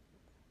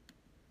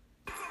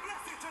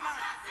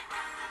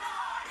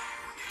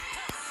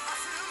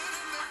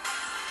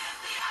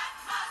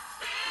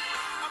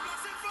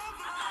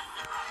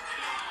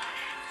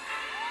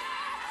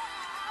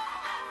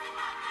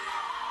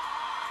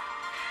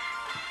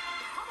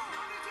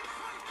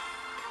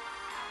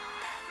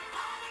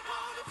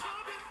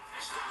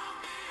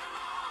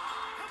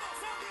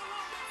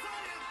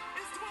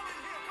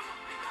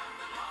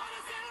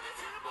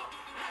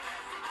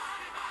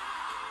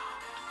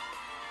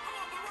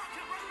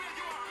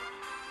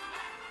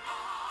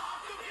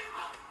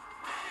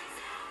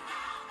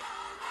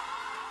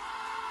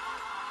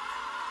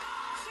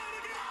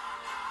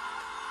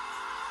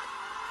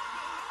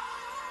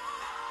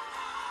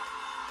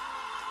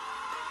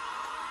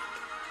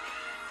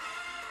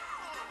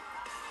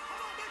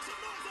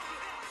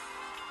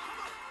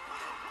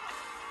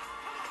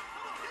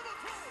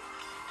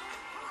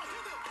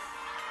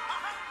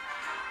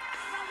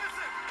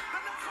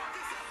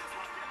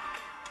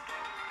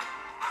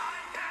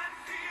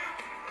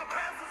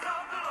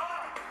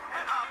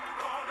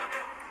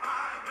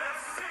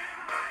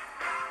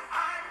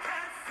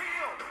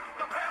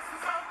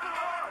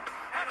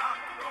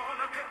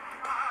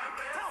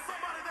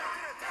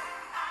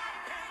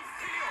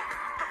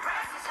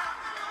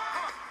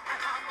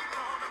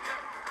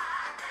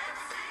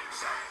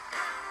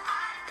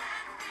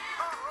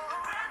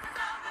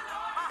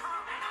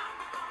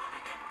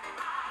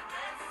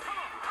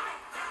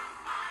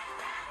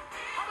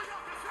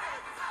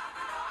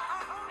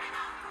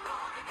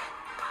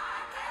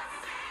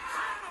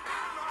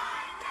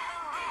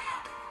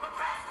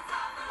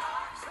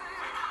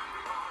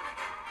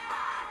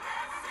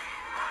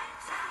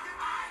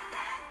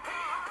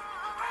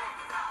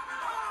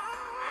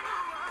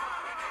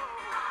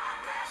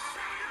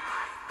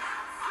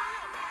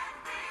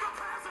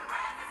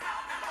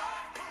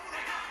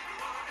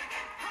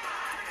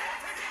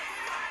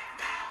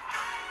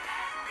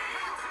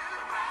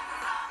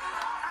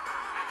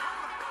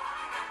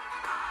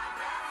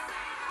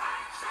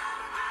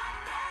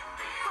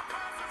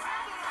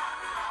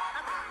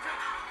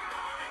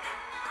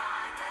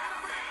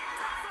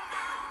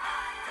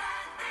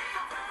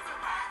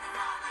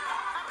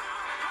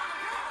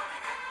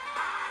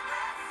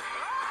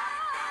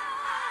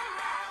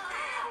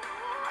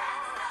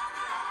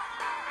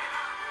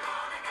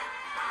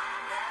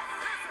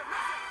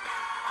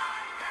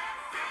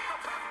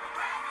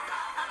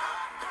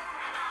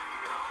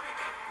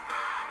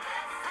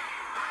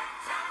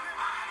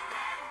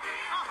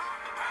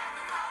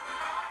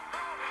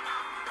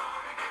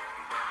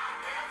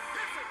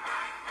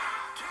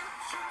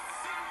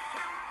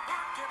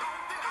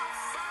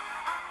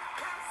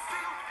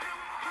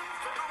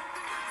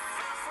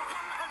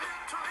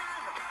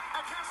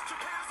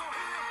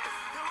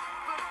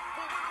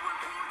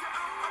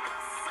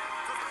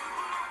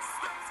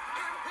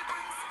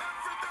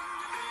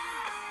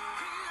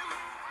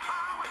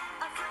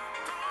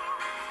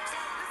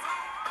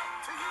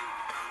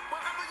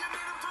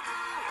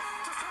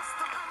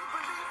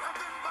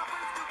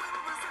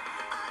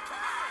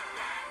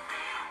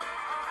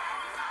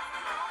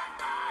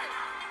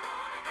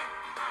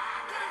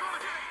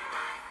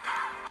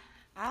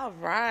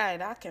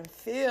 right. I can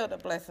feel the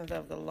blessings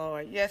of the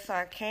Lord. Yes,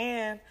 I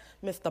can,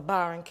 Mr.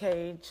 Byron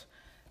Cage.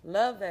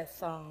 Love that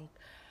song.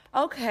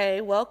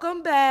 Okay,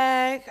 welcome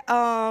back.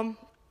 And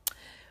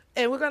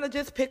we're gonna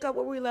just pick up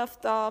where we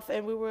left off.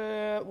 And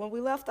when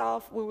we left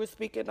off, we were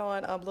speaking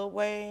on Lil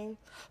Wayne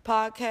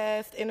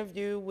podcast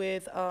interview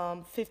with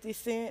 50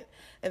 Cent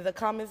and the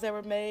comments that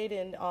were made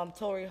and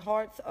Tory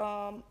Hart's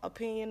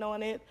opinion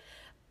on it.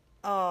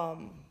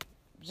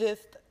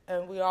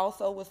 And we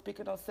also were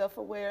speaking on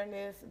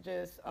self-awareness,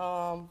 just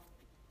how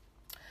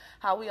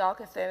we all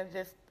can stand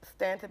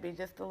to be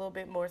just a little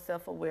bit more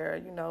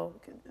self-aware,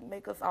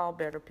 make us all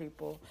better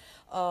people.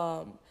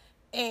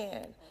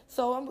 And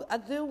so I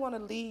do want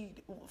to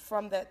lead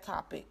from that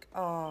topic.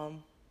 I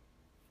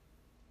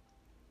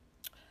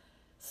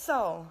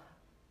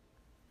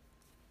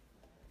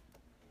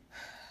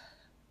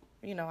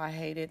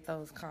hated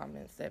those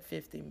comments that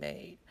 50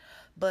 made.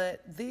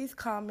 But these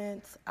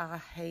comments I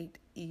hate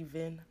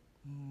even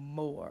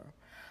more.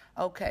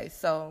 Okay,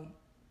 so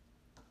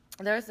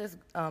there's this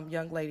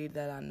young lady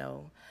that I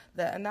know,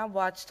 and I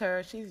watched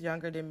her. She's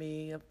younger than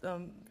me,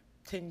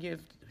 10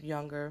 years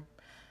younger.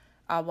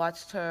 I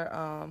watched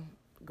her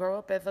grow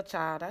up as a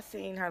child. I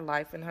seen her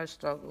life and her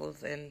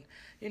struggles, and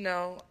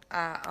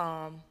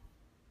I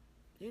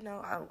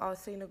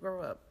seen her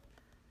grow up,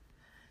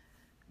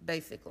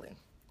 basically.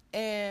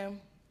 And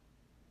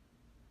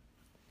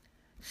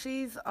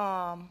she's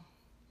a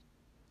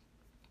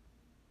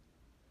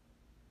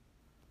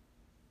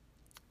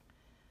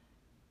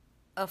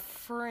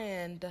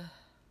friend,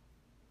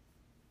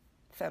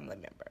 family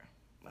member.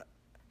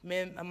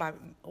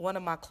 One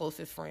of my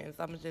closest friends.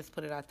 I'm gonna just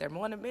put it out there.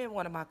 One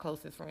of my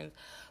closest friends.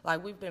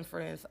 Like, we've been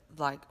friends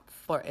like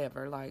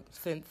forever, like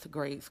since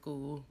grade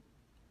school,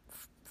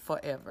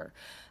 forever.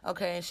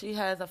 Okay, and she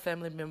has a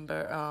family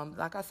member.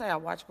 Like I say, I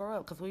watched grow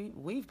up because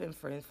we've been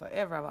friends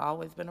forever. I've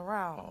always been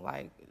around.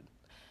 Like,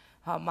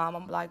 her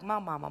mama like my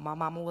mama. My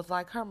mama was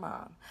like her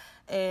mom,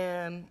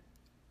 and.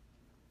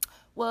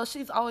 Well,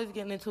 she's always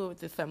getting into it with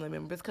this family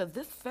member because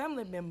this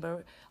family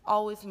member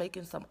always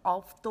making some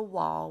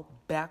off-the-wall,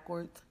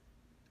 backwards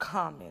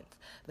comments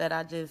that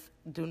I just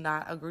do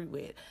not agree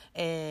with.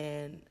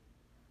 And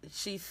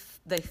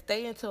they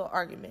stay into an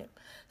argument.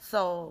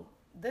 So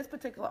this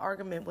particular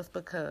argument was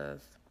because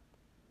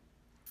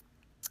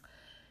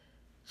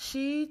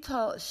she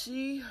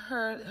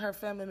heard her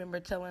family member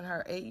telling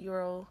her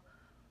 8-year-old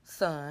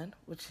son,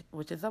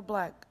 which is a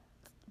black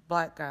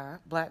guy,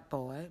 black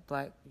boy,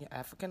 black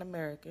African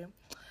American.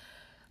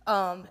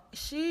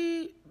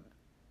 She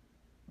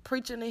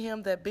preaching to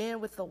him that being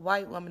with a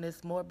white woman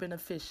is more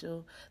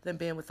beneficial than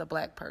being with a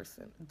black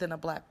person, than a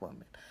black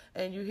woman.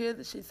 And you hear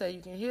that she say,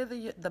 you can hear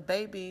the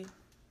baby,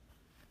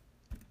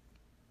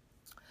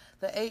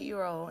 the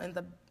 8-year-old, and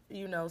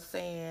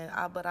saying,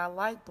 but I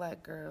like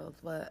black girls,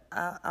 but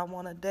I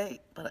want to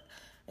date.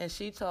 And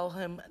she told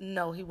him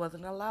no, he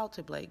wasn't allowed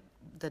to date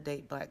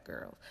black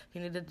girls. He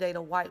needed to date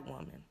a white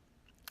woman,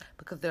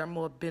 because they're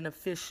more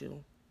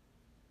beneficial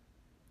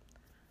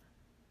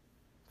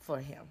for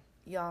him.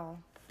 Y'all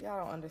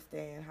don't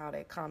understand how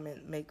that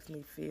comment makes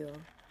me feel.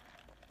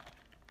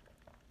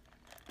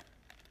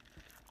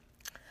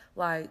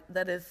 Like,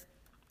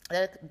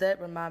 that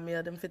remind me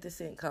of them 50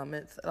 Cent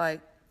comments.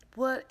 Like,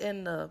 what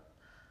in the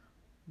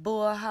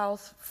bull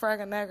house,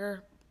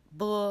 fragganagger,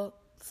 bull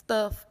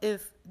stuff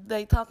is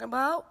they talking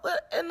about?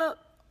 What in the,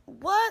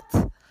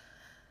 what?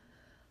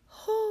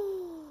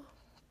 Whew.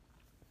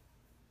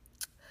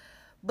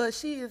 But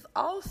she is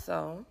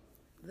also,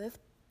 this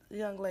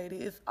young lady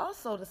is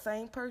also the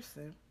same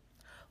person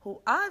who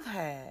I've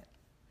had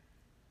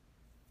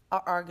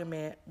an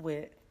argument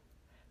with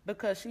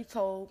because she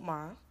told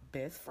my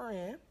best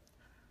friend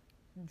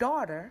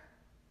daughter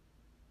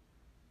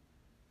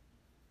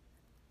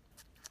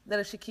that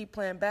if she keep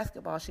playing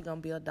basketball, she gonna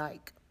be a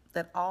dyke.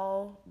 That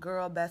all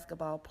girl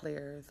basketball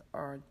players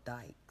are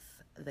dykes.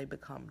 They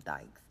become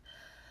dykes.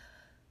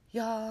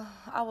 Y'all,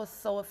 I was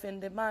so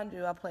offended. Mind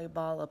you, I played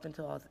ball up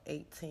until I was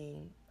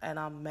 18, and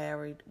I'm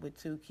married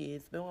with 2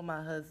 kids. Been with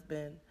my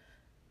husband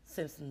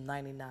since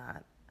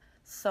 99.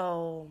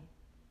 So,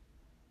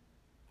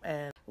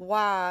 and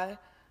why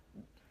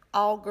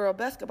all girl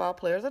basketball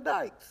players are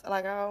dykes?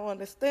 Like, I don't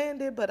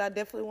understand it, but I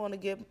definitely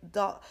want to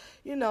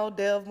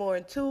delve more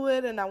into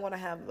it. And I'm gonna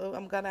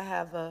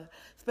have a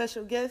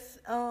special guest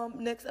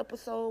next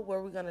episode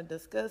where we're gonna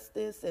discuss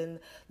this and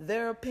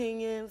their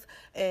opinions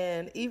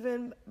and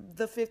even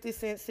the 50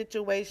 Cent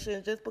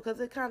situation, just because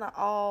it kind of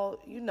all,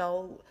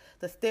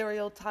 the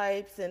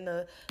stereotypes and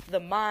the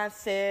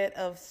mindset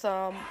of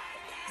some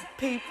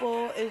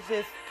people is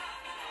just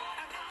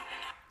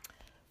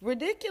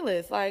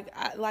ridiculous. Like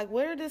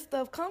where did this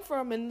stuff come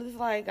from? And it's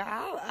like,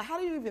 how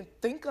do you even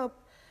think up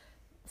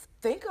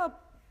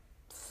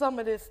some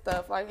of this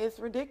stuff? Like, it's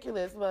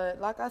ridiculous. But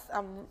like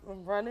I'm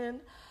running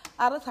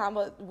out of time,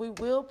 but we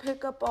will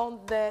pick up on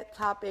that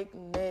topic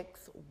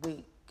next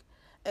week.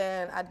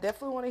 And I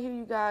definitely want to hear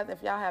you guys.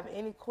 If y'all have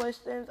any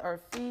questions or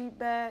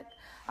feedback,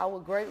 I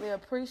would greatly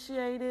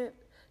appreciate it.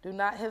 do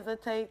not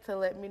hesitate to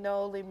let me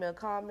know. Leave me a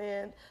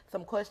comment,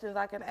 some questions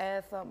I can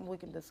ask, something we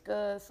can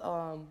discuss.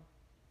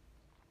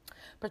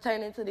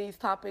 Pertaining to these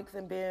topics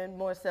and being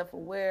more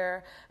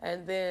self-aware.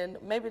 And then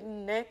maybe the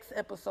next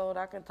episode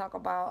I can talk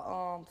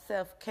about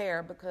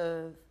self-care,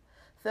 because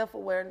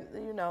self-aware,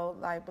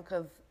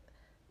 because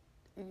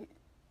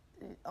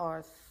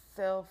or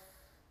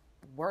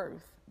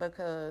self-worth,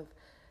 because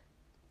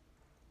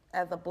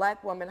as a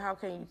black woman, how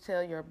can you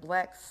tell your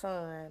black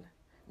son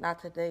not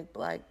to date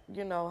black?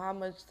 How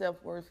much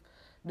self-worth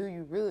do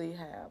you really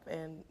have?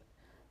 And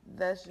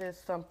that's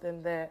just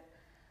something that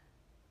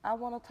I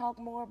want to talk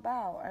more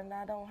about, and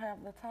I don't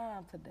have the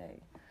time today.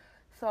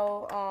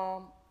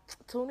 So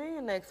tune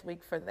in next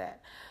week for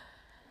that.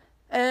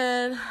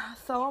 And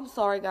so I'm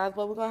sorry, guys,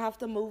 but we're going to have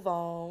to move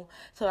on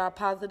to our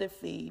positive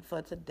feed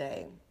for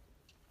today.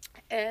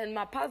 And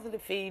my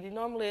positive feed,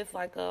 normally it's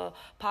like a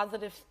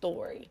positive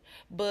story.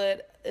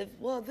 But,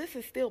 this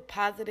is still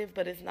positive,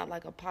 but it's not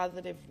like a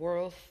positive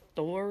world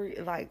story,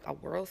 like a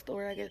world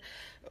story, I guess.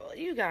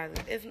 You guys,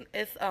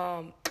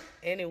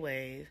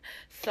 anyways.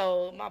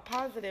 So my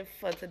positive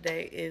for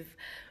today is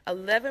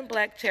 11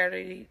 black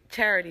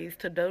charities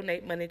to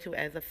donate money to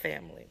as a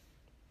family.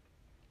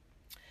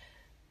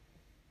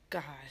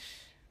 Gosh,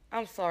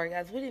 I'm sorry,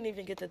 guys. We didn't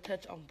even get to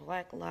touch on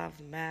Black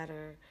Lives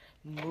Matter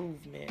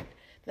movement.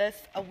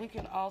 We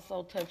can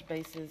also touch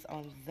bases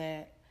on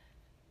that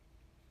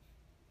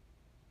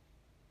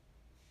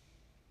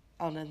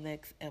on the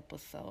next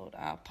episode.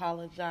 I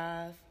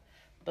apologize,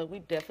 but we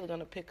definitely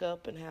going to pick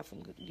up and have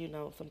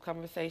some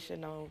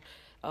conversation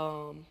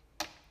on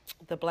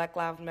the Black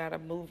Lives Matter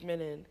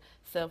movement and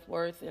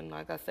self-worth, and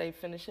like I say,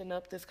 finishing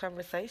up this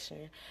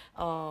conversation.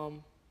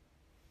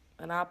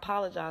 And I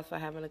apologize for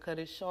having to cut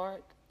it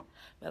short,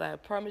 but I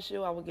promise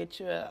you I will get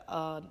you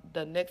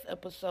the next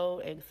episode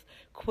as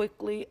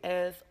quickly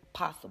as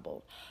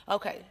possible.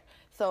 Okay,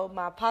 so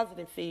my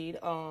positive feed.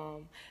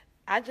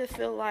 I just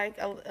feel like,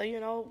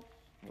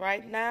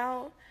 right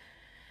now,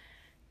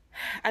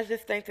 I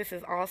just think this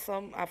is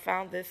awesome. I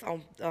found this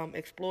on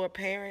Explore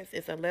Parents.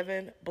 It's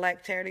 11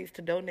 black charities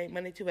to donate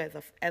money to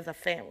as a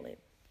family.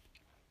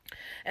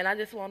 And I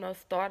just want to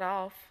start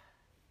off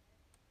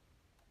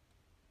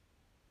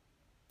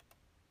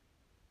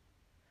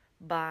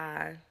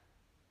by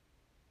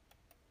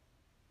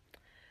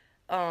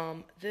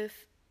I'm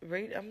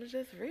gonna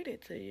just read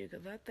it to you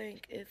because I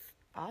think it's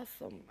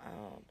awesome. I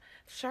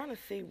was trying to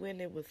see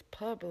when it was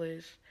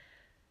published.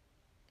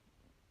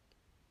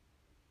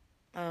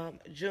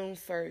 June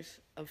 1st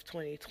of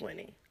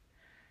 2020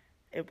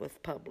 it was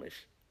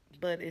published,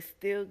 but it's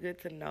still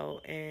good to know.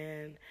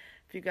 And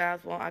if you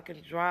guys want, I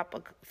can drop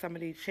some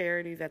of these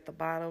charities at the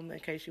bottom in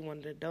case you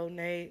wanted to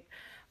donate.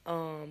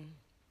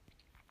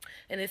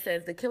 And it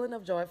says, the killing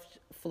of George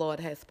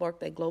Floyd has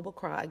sparked a global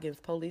cry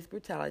against police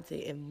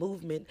brutality and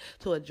movement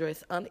to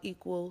address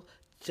unequal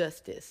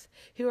justice.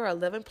 Here are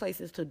 11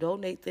 places to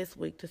donate this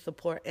week to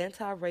support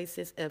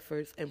anti-racist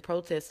efforts and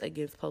protests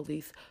against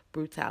police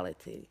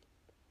brutality.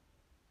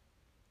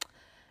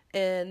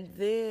 And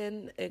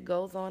then it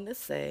goes on to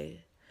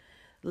say,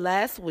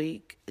 last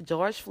week,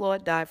 George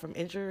Floyd died from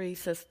injuries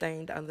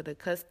sustained under the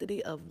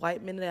custody of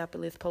white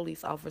Minneapolis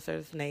police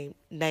officers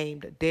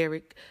named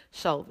Derek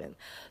Chauvin.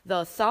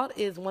 The assault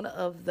is one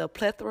of the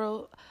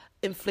plethora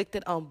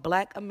inflicted on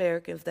black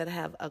Americans that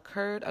have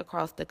occurred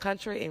across the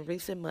country in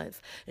recent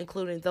months,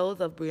 including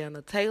those of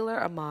Breonna Taylor,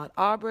 Ahmaud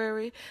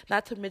Arbery,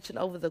 not to mention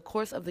over the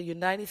course of the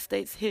United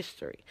States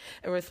history.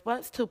 In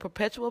response to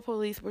perpetual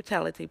police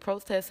brutality,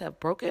 protests have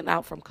broken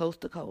out from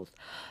coast to coast,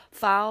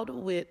 filled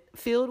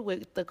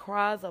with the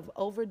cries of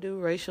overdue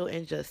racial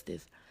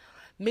injustice.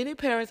 Many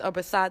parents are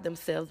beside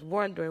themselves,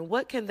 wondering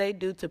what can they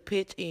do to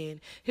pitch in.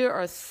 Here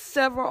are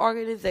several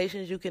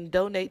organizations you can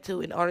donate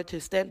to in order to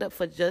stand up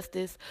for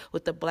justice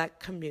with the black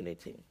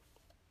community.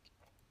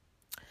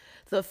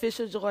 The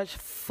official George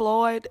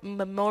Floyd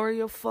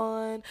Memorial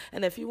Fund.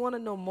 And if you want to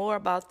know more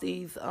about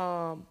these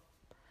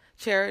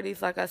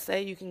charities, like I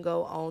say, you can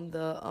go on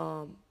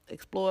the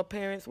Explore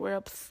Parents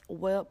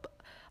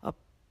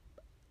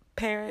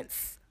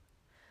Parents.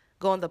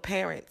 Go on the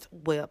Parents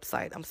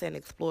website. I'm saying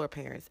Explore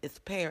Parents. It's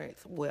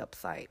Parents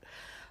website.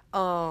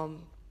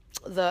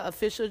 The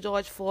official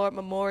George Floyd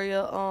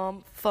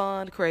Memorial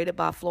Fund, created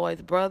by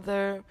Floyd's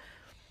brother.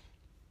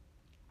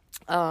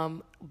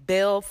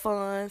 Bail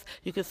funds.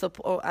 You can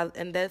support, I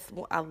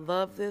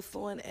love this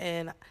one,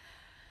 and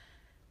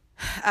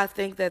I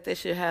think that they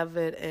should have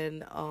it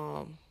in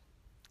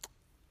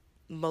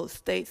most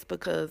states,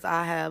 because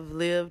I have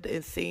lived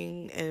and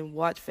seen and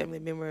watched family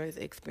members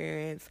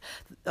experience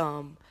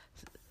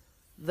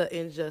the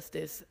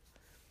injustice.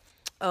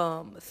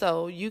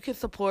 So you can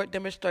support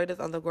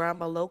demonstrators on the ground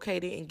by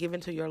locating and giving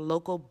to your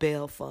local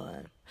bail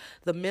fund.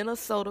 The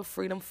Minnesota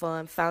Freedom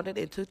Fund, founded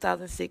in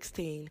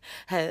 2016,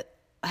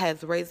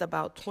 has raised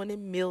about $20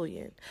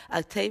 million.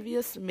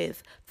 Octavia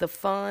Smith, the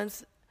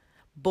fund's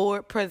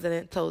board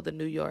president, told the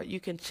New York. You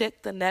can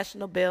check the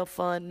National Bail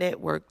Fund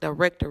Network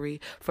directory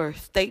for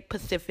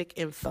state-specific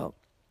info.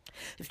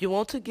 If you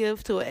want to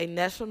give to a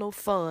national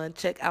fund,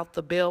 check out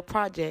the Bail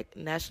Project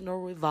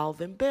National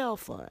Revolving Bail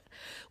Fund,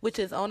 which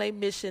is on a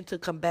mission to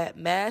combat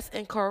mass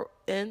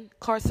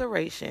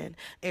incarceration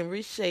and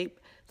reshape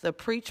the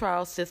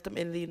pretrial system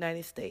in the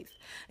United States.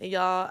 And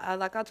y'all,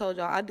 like I told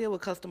y'all, I deal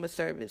with customer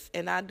service,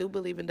 and I do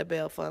believe in the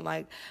bail fund.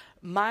 Like,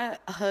 my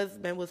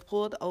husband was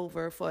pulled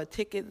over for a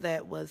ticket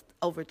that was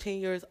over 10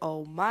 years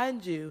old.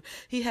 Mind you,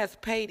 he has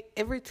paid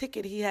every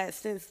ticket he had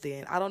since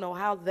then. I don't know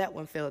how that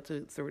one fell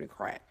through the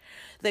crack.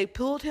 They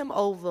pulled him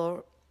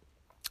over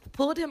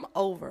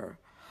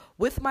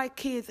with my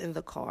kids in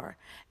the car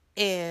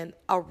and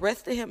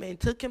arrested him and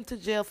took him to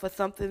jail for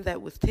something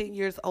that was 10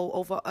 years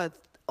old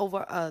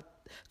over a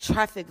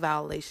traffic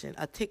violation,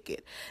 a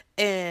ticket,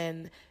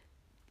 and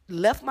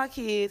left my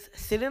kids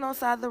sitting on the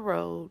side of the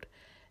road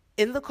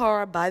in the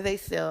car by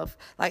themselves.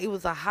 Like, it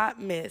was a hot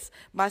mess.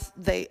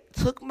 They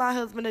took my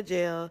husband to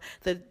jail.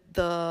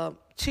 The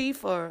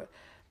chief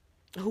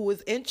who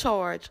was in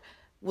charge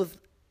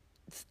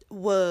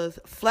was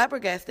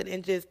flabbergasted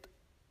and just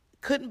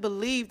couldn't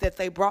believe that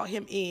they brought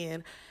him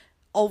in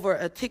over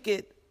a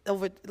ticket,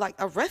 over, like,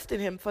 arresting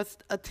him for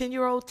a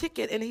 10-year-old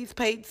ticket, and he's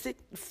paid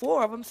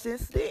 4 of them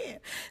since then.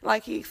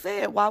 Like he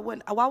said, why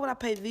would I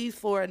pay these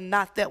 4 and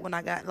not that one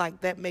I got?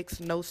 Like, that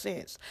makes no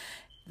sense.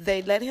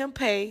 They let him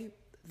pay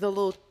the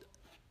little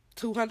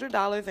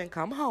 $200 and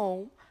come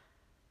home.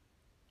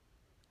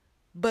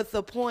 But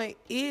the point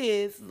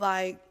is,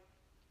 like,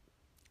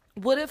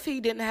 what if he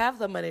didn't have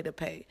the money to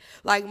pay?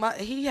 Like,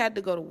 he had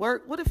to go to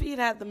work. What if he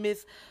had to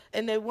miss?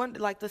 And they wonder,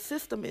 like, the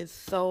system is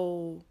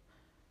so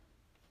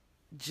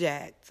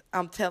jacked,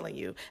 I'm telling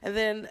you. And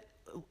then,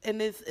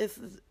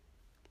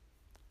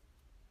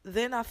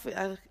 then I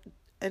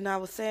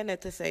was saying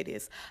that to say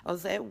this. I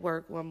was at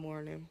work one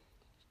morning.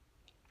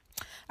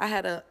 I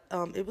had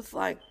it was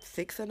like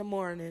 6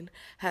 a.m,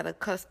 had a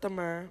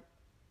customer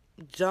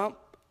jump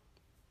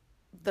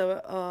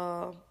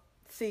the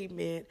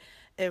cement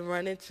and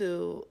run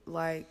into,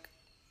 like,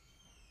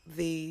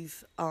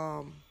 these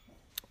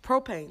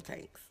propane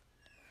tanks.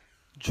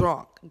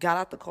 Drunk. Got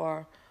out the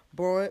car,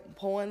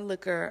 pouring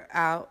liquor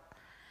out.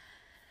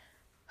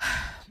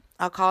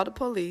 I called the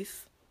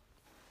police.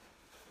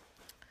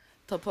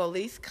 The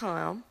police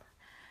come,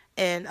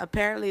 and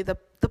apparently the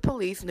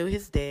police knew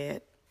his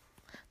dad.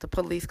 The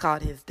police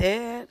called his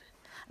dad,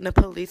 and the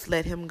police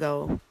let him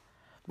go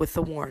with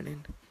a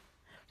warning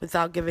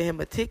without giving him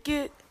a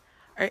ticket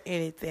or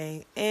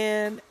anything.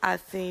 And I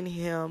seen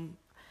him,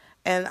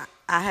 and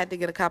I had to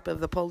get a copy of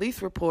the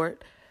police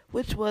report,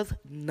 which was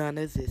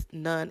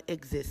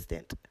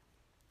non-existent.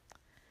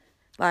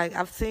 Like,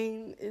 I've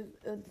seen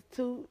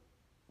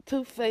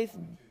two-faced,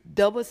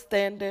 double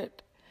standard.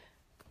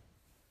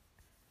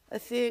 I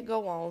see it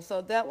go on.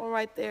 So that one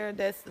right there,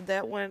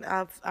 that one,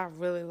 I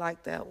really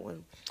like that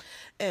one.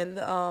 And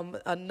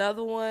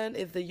another one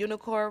is the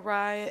Unicorn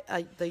Riot.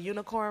 A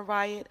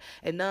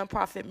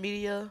nonprofit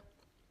media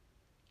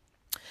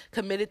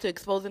committed to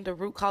exposing the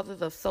root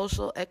causes of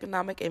social,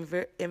 economic,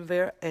 and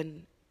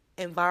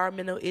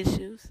environmental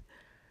issues.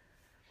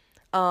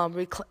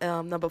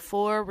 Number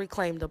 4,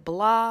 Reclaim the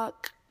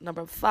Block.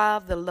 Number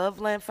 5, the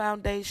Loveland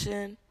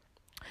Foundation.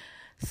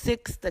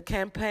 6, the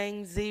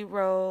Campaign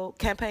Zero.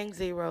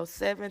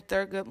 7,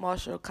 Thurgood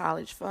Marshall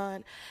College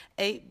Fund.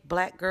 8,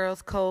 Black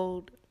Girls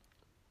Code.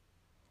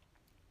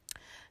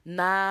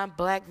 9,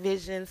 Black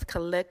Visions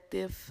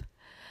Collective.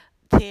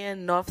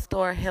 10, North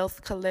Star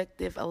Health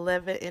Collective.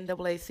 11,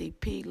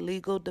 NAACP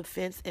Legal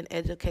Defense and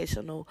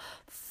Educational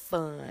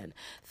Fund.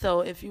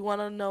 So if you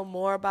want to know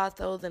more about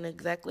those and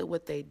exactly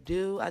what they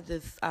do, I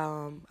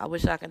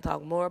wish I can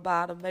talk more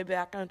about them. Maybe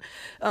I can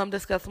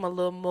discuss them a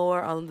little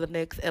more on the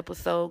next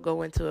episode,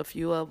 go into a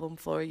few of them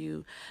for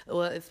you.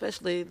 Well,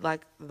 especially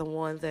like the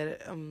ones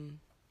that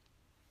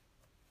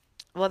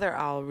they're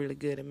all really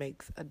good and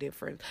makes a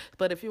difference.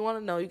 But if you want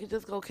to know, you can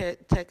just go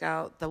check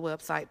out the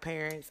website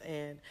Parents,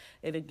 and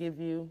it'll give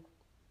you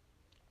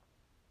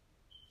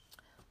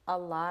a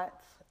lot.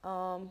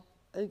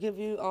 It'll give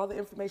you all the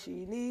information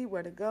you need,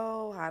 where to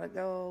go, how to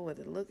go, what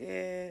to look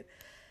at.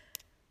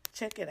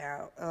 Check it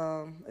out.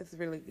 It's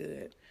really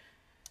good.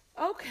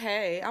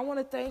 Okay, I want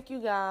to thank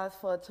you guys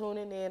for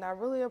tuning in. I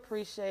really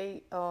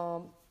appreciate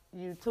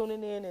you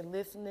tuning in and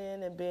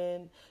listening and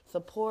being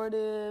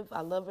supportive.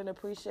 I love and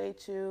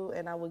appreciate you,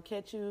 and I will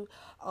catch you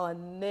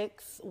on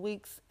next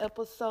week's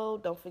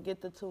episode. Don't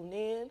forget to tune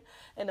in.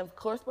 And of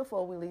course,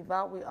 before we leave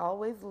out, we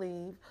always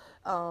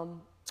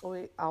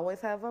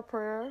have a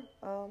prayer,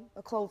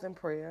 a closing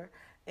prayer,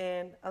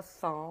 and a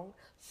song.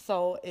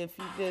 So if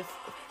you just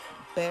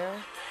bear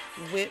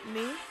with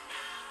me,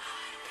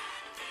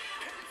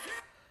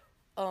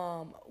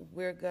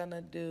 we're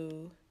gonna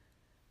do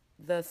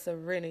the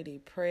Serenity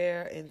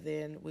Prayer, and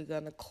then we're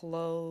going to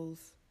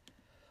close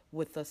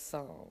with a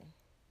song.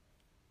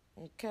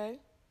 Okay?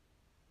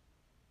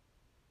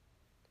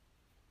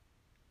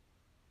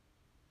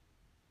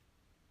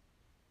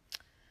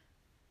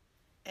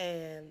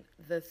 And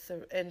the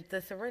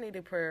Serenity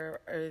Prayer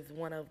is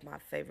one of my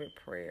favorite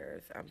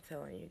prayers. I'm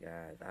telling you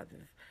guys,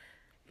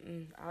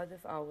 I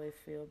just always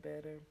feel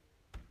better.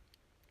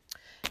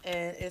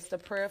 and it's the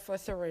prayer for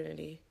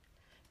serenity.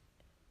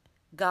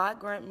 God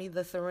grant me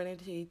the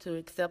serenity to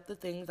accept the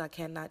things I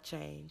cannot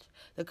change,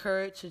 the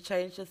courage to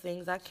change the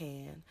things I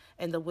can,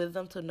 and the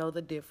wisdom to know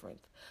the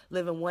difference.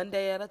 Living one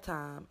day at a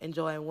time,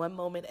 enjoying one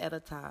moment at a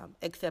time,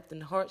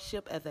 accepting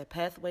hardship as a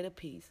pathway to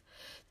peace,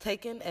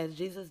 taking as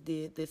Jesus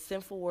did this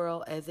sinful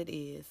world as it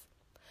is,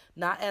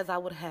 not as I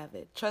would have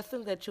it,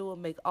 trusting that you will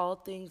make all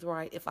things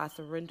right if I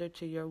surrender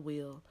to your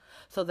will,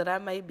 so that I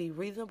may be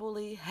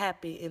reasonably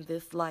happy in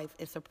this life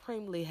and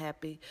supremely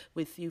happy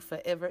with you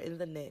forever in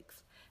the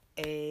next.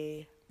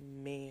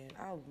 Amen.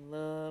 I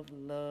love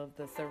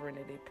the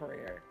serenity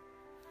prayer.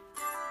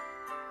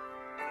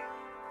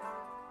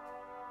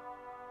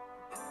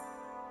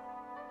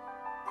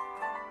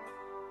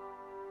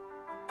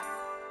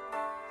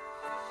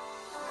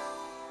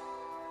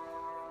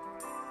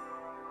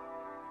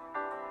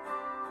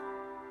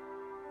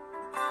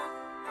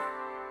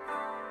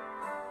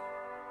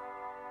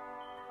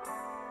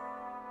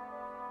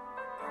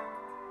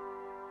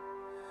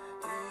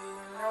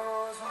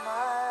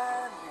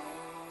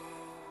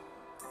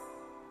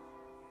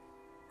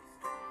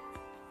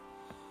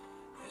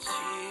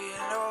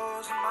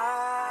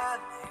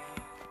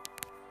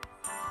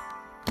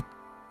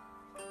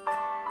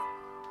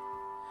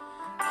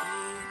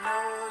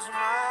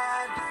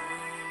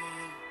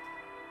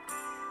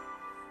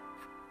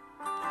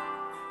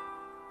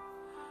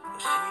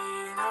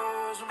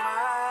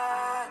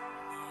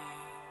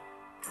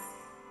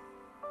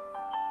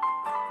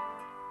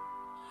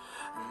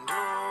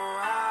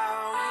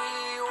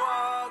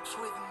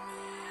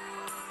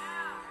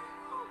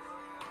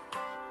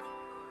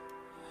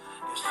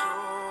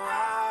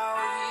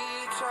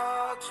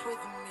 With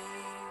me,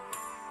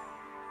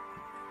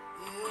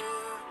 yeah.